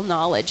special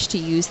knowledge to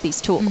use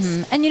these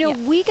tools. And,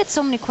 we get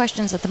so many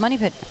questions at the Money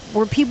Pit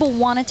where people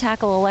want to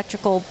tackle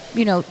electrical,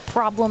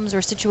 problems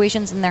or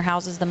situations in their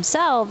houses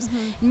themselves.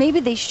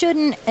 Maybe they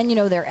shouldn't, and,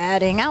 they're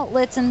adding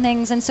outlets and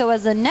things. And so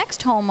as the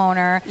next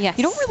homeowner,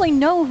 you don't really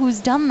know who's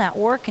done that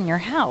work in your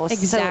house.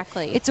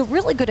 Exactly. So it's a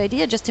really good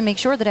idea just to make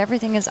sure that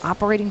everything is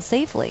operating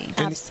safely.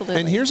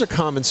 Absolutely. And here's a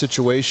common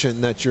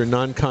situation that your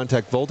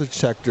non-contact voltage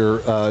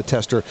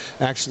tester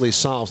actually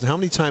solves. Now, how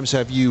many times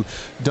have you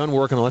done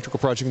work on an electrical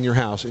project in your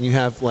house, and you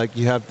have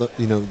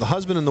the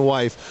husband and the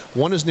wife,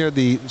 one is near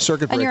the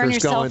circuit breakers, and you're on your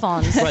going,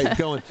 cell phones. right,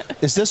 going,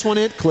 is this one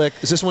it? Click.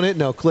 Is this one it?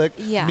 No, click.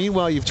 Yeah.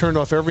 Meanwhile, you've turned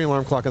off every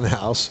alarm clock in the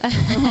house.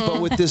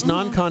 But with this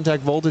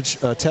non-contact voltage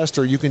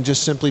tester, you can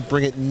just simply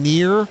bring it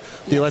near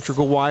the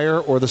electrical wire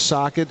or the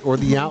socket or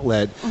the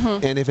outlet,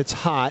 and if it's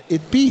hot,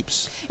 it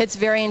beeps. It's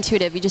very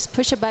intuitive. You just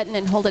push a button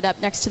and hold it up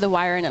next to the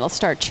wire, and it'll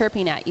start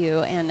chirping at you.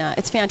 And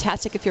it's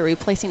fantastic if you're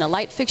replacing a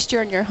light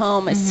fixture in your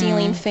home, a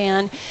ceiling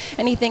fan,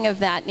 anything of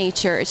that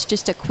nature. It's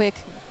just a quick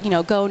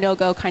go, no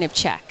go kind of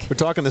check. We're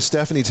talking to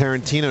Stephanie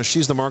Tarantino.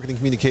 She's the marketing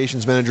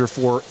communications manager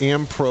for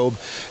Amprobe.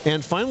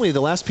 And finally,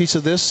 the last piece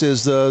of this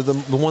is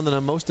the one that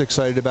I'm most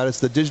excited about. It's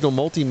the digital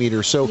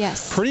multimeter. So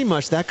pretty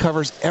much that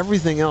covers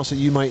everything else that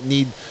you might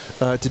need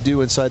to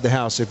do inside the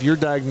house. If you're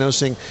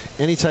diagnosing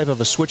any type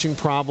of a switching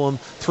problem,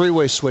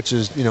 three-way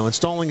switches,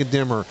 installing a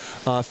dimmer,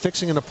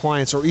 fixing an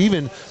appliance, or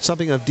even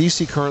something of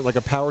DC current like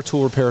a power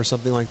tool repair or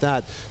something like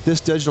that, this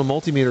digital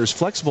multimeter is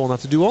flexible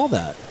enough to do all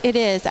that. It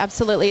is,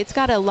 absolutely. It's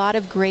got a lot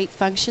of great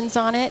functions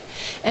on it.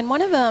 And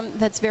one of them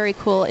that's very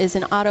cool is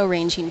an auto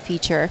ranging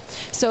feature.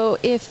 So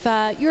if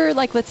you're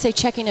let's say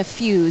checking a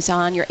fuse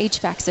on your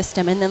HVAC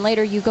system, and then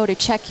later you go to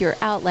check your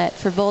outlet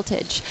for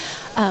voltage,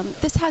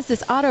 this has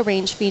this auto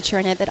range feature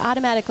in it that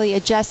automatically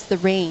adjusts the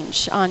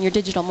range on your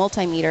digital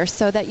multimeter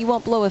so that you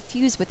won't blow a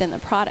fuse within the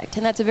product.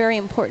 And that's a very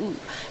important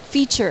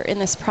feature in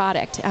this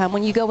product.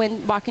 When you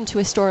walk into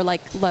a store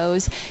like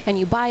Lowe's and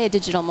you buy a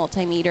digital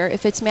multimeter,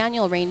 if it's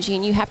manual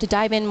ranging, you have to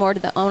dive in more to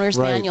the owner's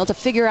manual to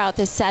figure out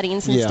the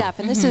settings and stuff.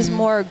 And this is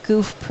more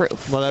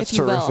goof-proof. Well, that's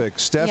terrific.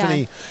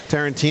 Stephanie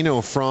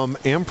Tarantino from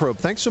Amprobe.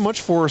 Thanks so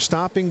much for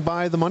stopping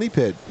by the Money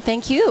Pit.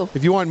 Thank you.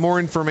 If you want more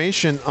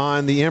information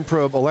on the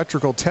Amprobe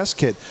electrical test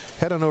kit,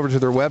 head on over to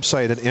their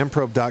website at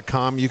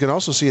amprobe.com. You can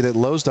also see it at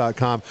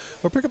lowes.com,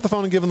 or pick up the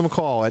phone and give them a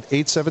call at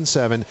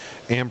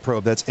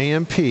 877-AMPROBE. That's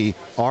AMPROBE.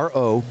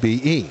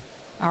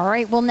 All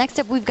right, well, next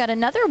up, we've got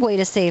another way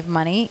to save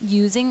money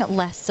using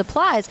less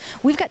supplies.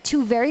 We've got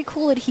two very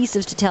cool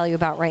adhesives to tell you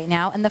about right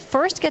now, and the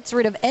first gets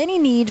rid of any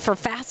need for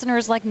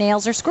fasteners like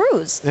nails or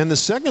screws. And the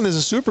second is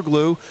a super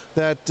glue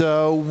that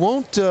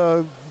won't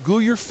glue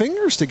your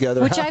fingers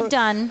together. Which I've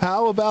done.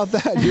 How about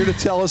that? Here to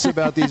tell us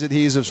about these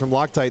adhesives from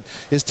Loctite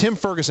is Tim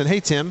Ferguson. Hey,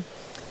 Tim.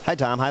 Hi,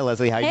 Tom. Hi,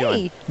 Leslie. How you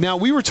doing? Now,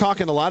 we were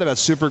talking a lot about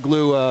super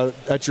glue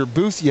at your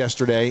booth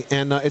yesterday,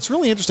 and it's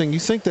really interesting. You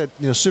think that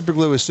super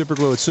glue is super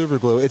glue, it's super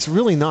glue. It's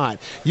really not.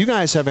 You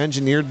guys have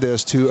engineered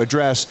this to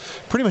address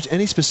pretty much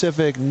any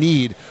specific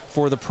need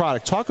for the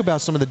product. Talk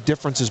about some of the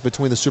differences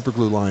between the super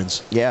glue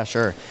lines. Yeah,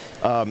 sure.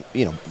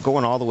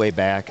 Going all the way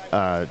back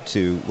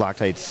to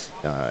Loctite's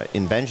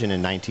invention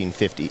in the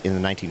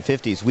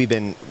 1950s, we've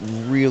been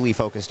really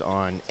focused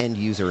on end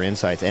user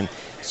insights, and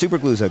super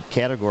glue is a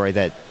category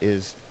that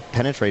is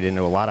penetrated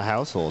into a lot of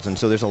households, and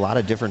so there's a lot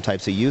of different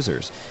types of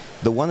users.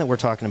 The one that we're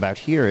talking about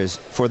here is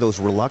for those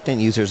reluctant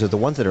users, or the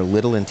ones that are a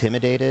little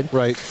intimidated.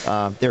 Right.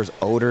 There's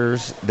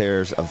odors,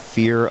 there's a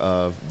fear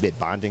of it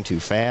bonding too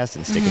fast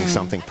and sticking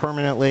something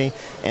permanently,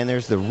 and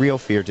there's the real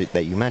fear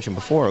that you mentioned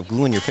before of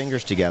gluing your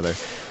fingers together.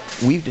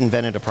 We've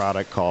invented a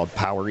product called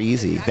Power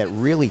Easy that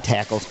really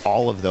tackles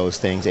all of those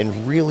things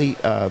and really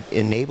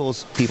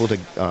enables people to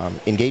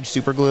engage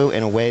super glue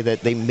in a way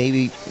that they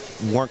maybe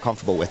weren't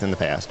comfortable with in the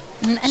past.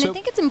 And I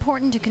think it's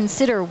important to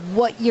consider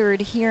what you're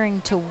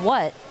adhering to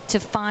what to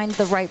find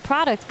the right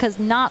product, because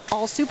not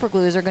all super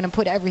glues are going to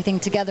put everything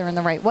together in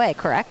the right way,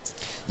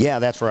 correct? Yeah,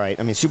 that's right.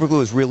 I mean, super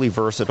glue is really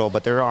versatile,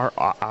 but there are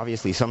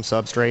obviously some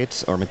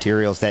substrates or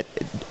materials that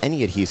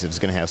any adhesive is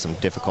going to have some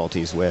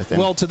difficulties with.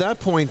 Well, to that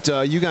point,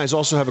 you guys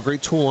also have a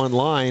great tool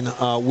online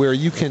where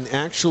you can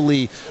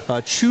actually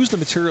choose the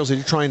materials that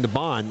you're trying to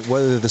bond,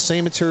 whether they're the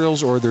same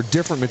materials or they're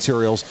different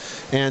materials.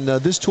 And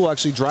this tool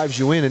actually drives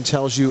you in and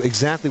tells you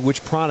exactly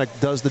which product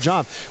does the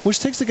job,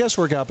 which takes the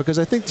guesswork out, because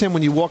I think, Tim,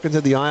 when you walk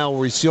into the aisle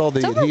where you see all the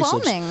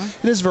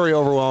adhesives, it is very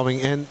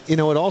overwhelming. And, it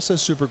all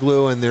says super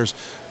glue, and there's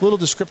little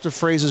descriptive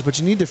phrases, but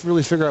you need to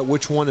really figure out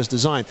which one is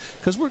designed,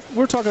 because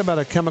we're talking about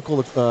a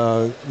chemical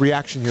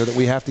reaction here that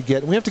we have to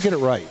get, and we have to get it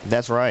right.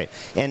 That's right.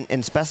 And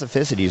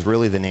specificity is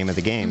really the name of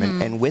the game.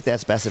 And with that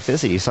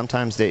specificity,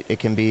 sometimes it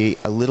can be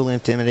a little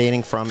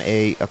intimidating from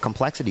a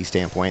complexity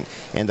standpoint.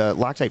 And the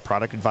Loctite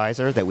Product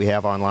Advisor that we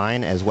have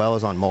online, as well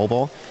as on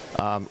mobile,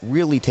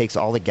 really takes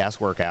all the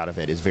guesswork out of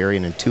it. It's very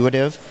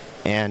intuitive,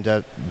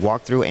 and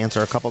walk through,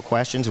 answer a couple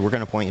questions. We're going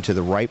to point you to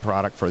the right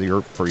product for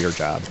your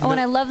job. Oh, and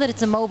I love that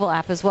it's a mobile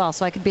app as well,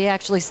 so I could be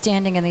actually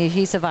standing in the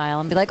adhesive aisle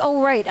and be like,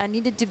 oh, right, I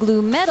needed to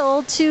glue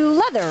metal to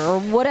leather or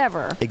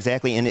whatever.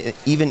 Exactly, and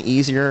even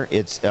easier,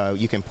 it's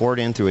you can port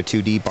in through a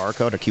 2D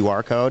barcode, a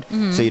QR code,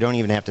 so you don't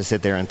even have to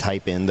sit there and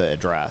type in the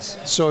address.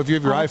 So if you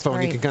have your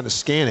iPhone, you can kind of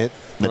scan it.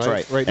 That's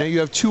right. Right now you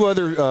have two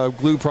other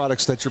glue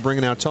products that you're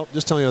bringing out.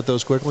 Just tell me about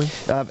those quickly.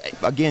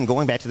 Again,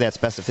 going back to that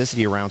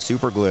specificity around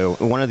super glue,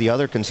 one of the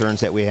other concerns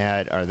that we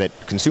had, or that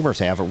consumers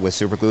have with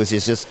super glue,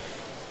 is just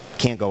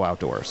can't go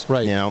outdoors.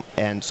 Right.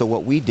 And so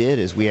what we did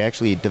is we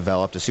actually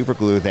developed a super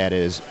glue that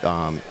is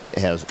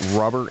has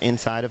rubber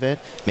inside of it,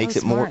 makes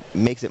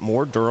it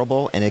more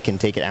durable, and it can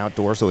take it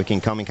outdoors, so it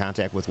can come in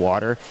contact with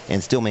water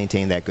and still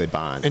maintain that good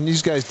bond. And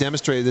these guys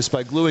demonstrated this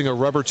by gluing a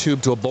rubber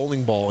tube to a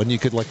bowling ball, and you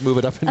could move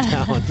it up and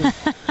down.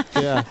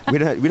 Yeah.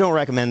 We don't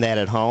recommend that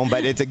at home,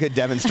 but it's a good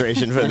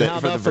demonstration for the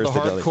versatility. For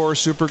the hardcore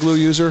super glue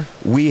user?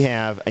 We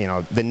have,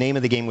 the name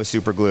of the game with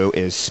super glue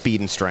is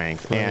speed and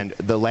strength. Right. And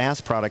the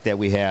last product that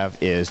we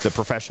have is the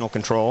Professional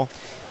Control.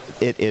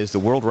 It is the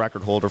world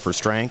record holder for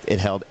strength. It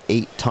held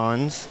 8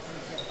 tons.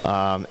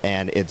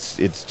 and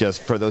it's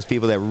just for those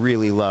people that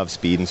really love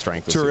speed and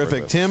strength.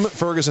 Terrific. Tim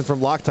Ferguson from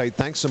Loctite,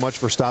 thanks so much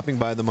for stopping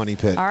by the Money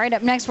Pit. All right,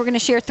 up next, we're going to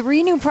share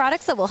 3 new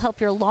products that will help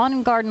your lawn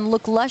and garden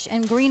look lush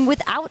and green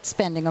without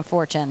spending a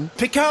fortune.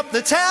 Pick up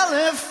the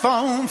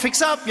telephone,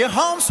 fix up your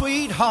home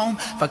sweet home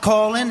by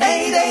calling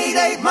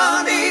 888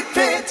 Money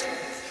Pit.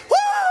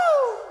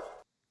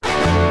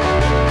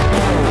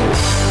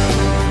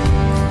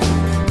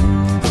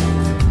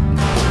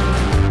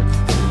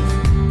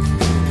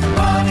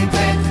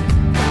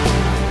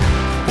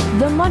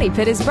 The Money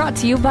Pit is brought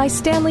to you by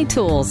Stanley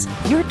Tools,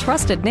 your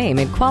trusted name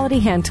in quality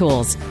hand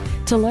tools.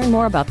 To learn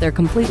more about their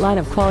complete line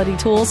of quality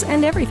tools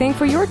and everything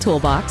for your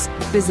toolbox,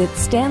 visit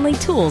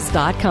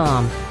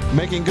StanleyTools.com.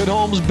 Making good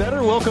homes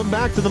better. Welcome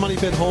back to the Money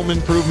Pit Home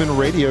Improvement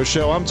Radio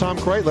Show. I'm Tom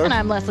Kreitler. And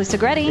I'm Leslie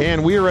Segretti.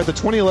 And we are at the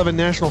 2011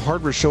 National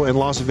Hardware Show in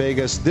Las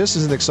Vegas. This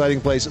is an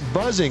exciting place,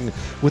 buzzing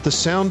with the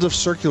sound of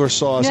circular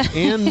saws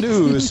and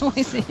news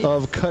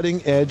of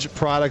cutting-edge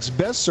products,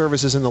 best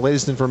services, and the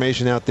latest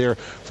information out there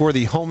for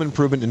the home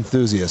improvement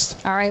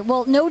enthusiast. All right.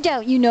 Well, no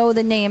doubt you know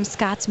the name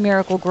Scotts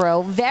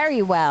Miracle-Gro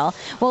very well.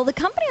 Well, the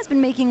company has been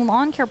making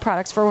lawn care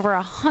products for over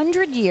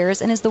 100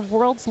 years and is the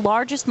world's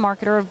largest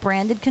marketer of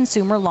branded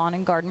consumer lawn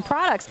and garden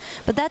products.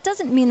 But that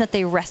doesn't mean that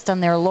they rest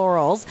on their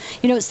laurels.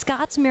 You know,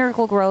 Scotts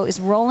Miracle-Gro is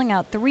rolling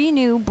out 3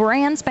 new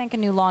brand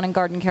spanking new lawn and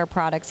garden care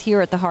products here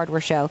at the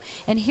Hardware Show.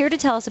 And here to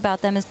tell us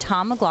about them is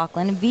Tom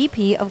McLaughlin,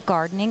 VP of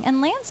Gardening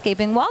and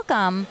Landscaping.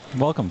 Welcome.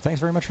 Welcome.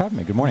 Thanks very much for having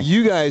me. Good morning.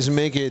 You guys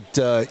make it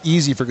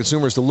easy for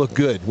consumers to look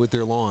good with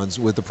their lawns,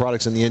 with the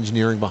products and the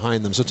engineering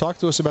behind them. So talk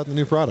to us about the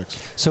new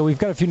products. So we've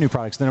got a few new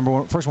products. The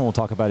first one we'll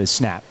talk about is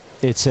Snap.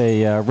 It's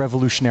a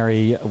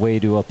revolutionary way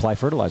to apply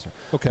fertilizer.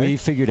 Okay. We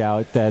figured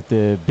out that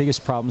the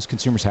biggest problems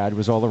consumers had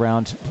was all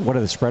around what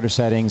are the spreader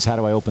settings, how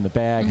do I open the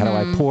bag, how do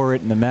I pour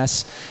it in the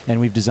mess, and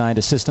we've designed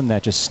a system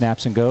that just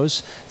snaps and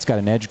goes. It's got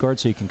an edge guard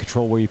so you can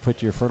control where you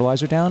put your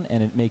fertilizer down,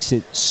 and it makes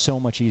it so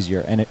much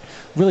easier. And it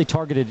really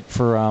targeted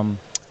for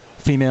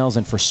females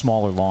and for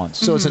smaller lawns.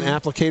 So it's an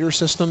applicator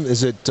system?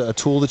 Is it a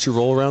tool that you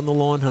roll around the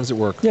lawn? How does it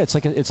work? Yeah, it's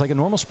like a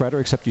normal spreader,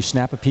 except you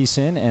snap a piece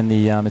in, and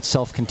it's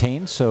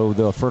self-contained, so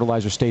the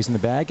fertilizer stays in the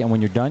bag, and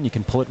when you're done, you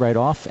can pull it right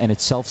off, and it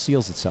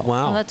self-seals itself.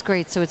 Wow. Oh, that's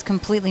great. So it's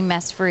completely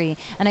mess-free.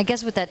 And I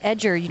guess with that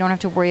edger, you don't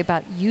have to worry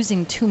about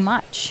using too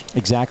much.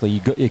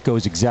 Exactly. It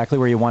goes exactly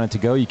where you want it to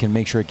go. You can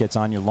make sure it gets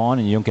on your lawn,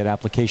 and you don't get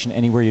application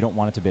anywhere you don't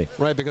want it to be.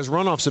 Right, because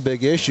runoff's a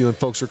big issue, and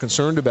folks are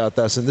concerned about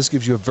this, and this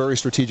gives you a very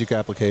strategic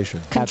application.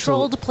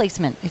 Controlled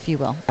placement, if you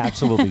will.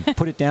 Absolutely.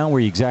 Put it down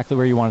exactly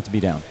where you want it to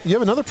be down. You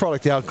have another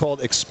product out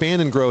called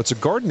Expand and Grow. It's a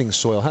gardening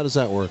soil. How does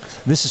that work?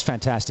 This is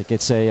fantastic.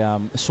 It's a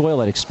soil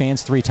that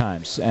expands 3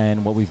 times.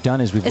 And what we've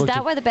done is Is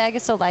that why the bag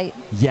is so light?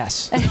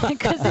 Yes.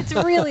 Because it's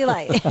really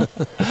light.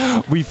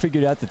 We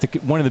figured out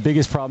that one of the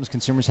biggest problems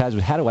consumers has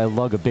was how do I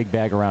lug a big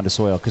bag around a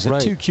soil? Because a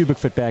 2 cubic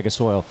foot bag of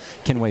soil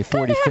can weigh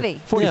 40,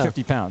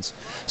 50 pounds.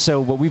 So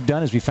what we've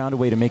done is we found a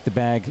way to make the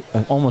bag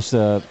almost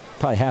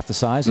probably half the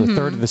size, or a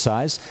third of the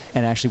size,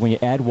 and actually when you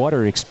add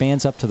water, it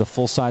expands up to the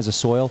full size of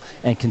soil,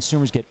 and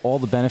consumers get all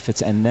the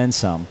benefits and then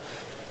some.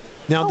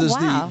 Now,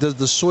 does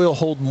the soil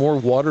hold more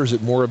water? Is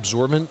it more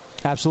absorbent?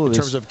 Absolutely.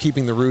 In terms of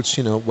keeping the roots,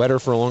 wetter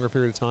for a longer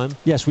period of time?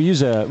 Yes, we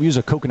use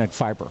a coconut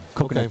fiber,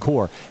 coconut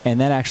core,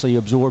 and that actually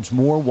absorbs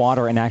more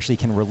water and actually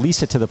can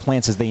release it to the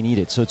plants as they need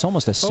it. So it's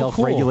almost a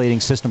self-regulating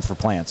system for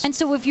plants. And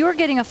so if you were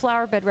getting a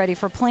flower bed ready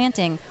for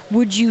planting,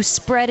 would you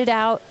spread it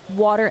out,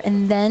 water,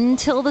 and then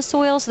till the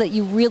soil so that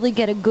you really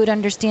get a good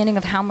understanding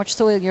of how much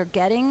soil you're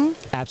getting?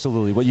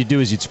 Absolutely. What you do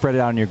is you'd spread it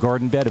out on your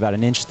garden bed about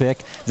 1 inch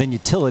thick, then you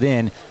till it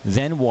in,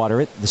 then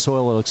water it, the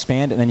soil will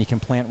expand, and then you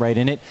can plant right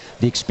in it.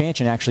 The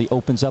expansion actually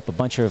opens up a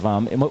bunch of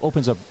it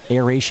opens up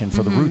aeration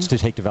for the roots to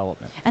take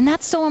development. And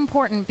that's so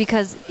important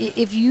because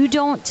if you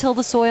don't till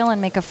the soil and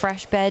make a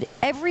fresh bed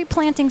every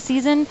planting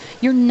season,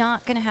 you're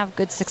not going to have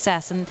good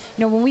success. And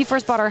when we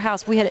first bought our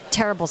house, we had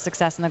terrible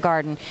success in the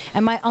garden.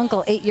 And my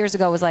uncle 8 years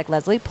ago was like,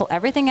 Leslie, pull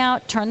everything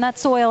out, turn that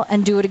soil,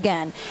 and do it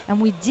again. And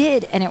we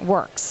did, and it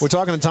works. We're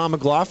talking to Tom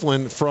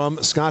McLaughlin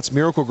from Scotts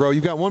Miracle-Gro.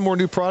 You've got one more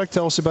new product.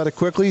 Tell us about it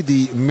quickly,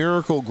 the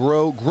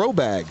Miracle-Gro Grow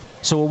Bag.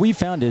 So what we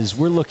found is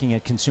we're looking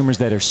at consumers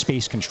that are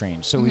space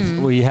constrained. So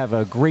we have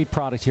a great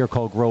product here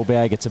called Grow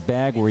Bag. It's a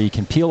bag where you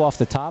can peel off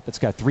the top. It's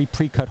got 3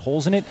 pre-cut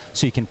holes in it,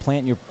 so you can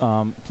plant your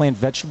plant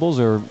vegetables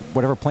or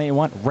whatever plant you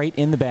want right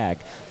in the bag.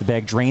 The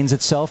bag drains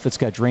itself. It's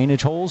got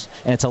drainage holes,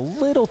 and it's a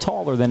little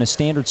taller than a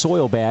standard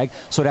soil bag,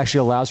 so it actually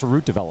allows for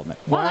root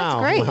development.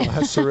 Wow, that's great. Wow,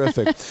 that's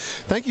terrific.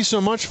 Thank you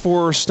so much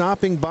for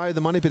stopping by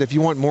the Money Pit. If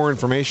you want more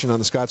information on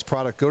the Scotts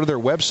product, go to their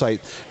website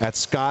at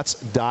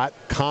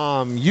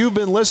scotts.com. You've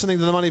been listening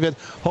to the Money Pit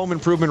Home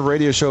Improvement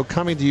Radio Show,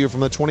 coming to you from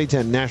the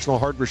 2010 National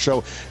Hardware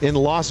Show in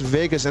Las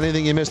Vegas.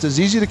 Anything you missed is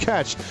easy to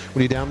catch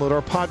when you download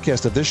our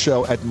podcast of this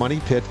show at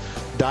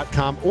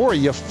moneypit.com, or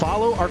you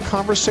follow our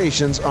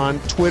conversations on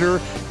Twitter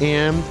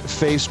and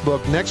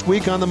Facebook. Next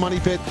week on the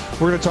Money Pit,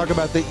 we're going to talk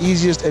about the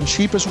easiest and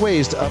cheapest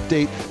ways to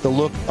update the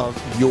look of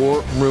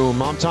your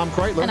room. I'm Tom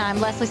Kreitler. And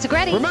I'm Leslie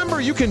Segretti. Remember,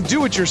 you can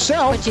do it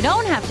yourself, but you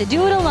don't have to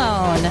do it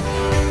alone.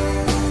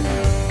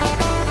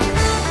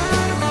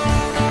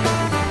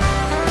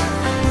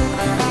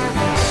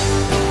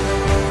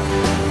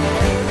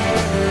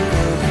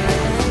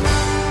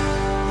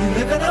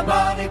 live in a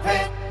money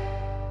pit.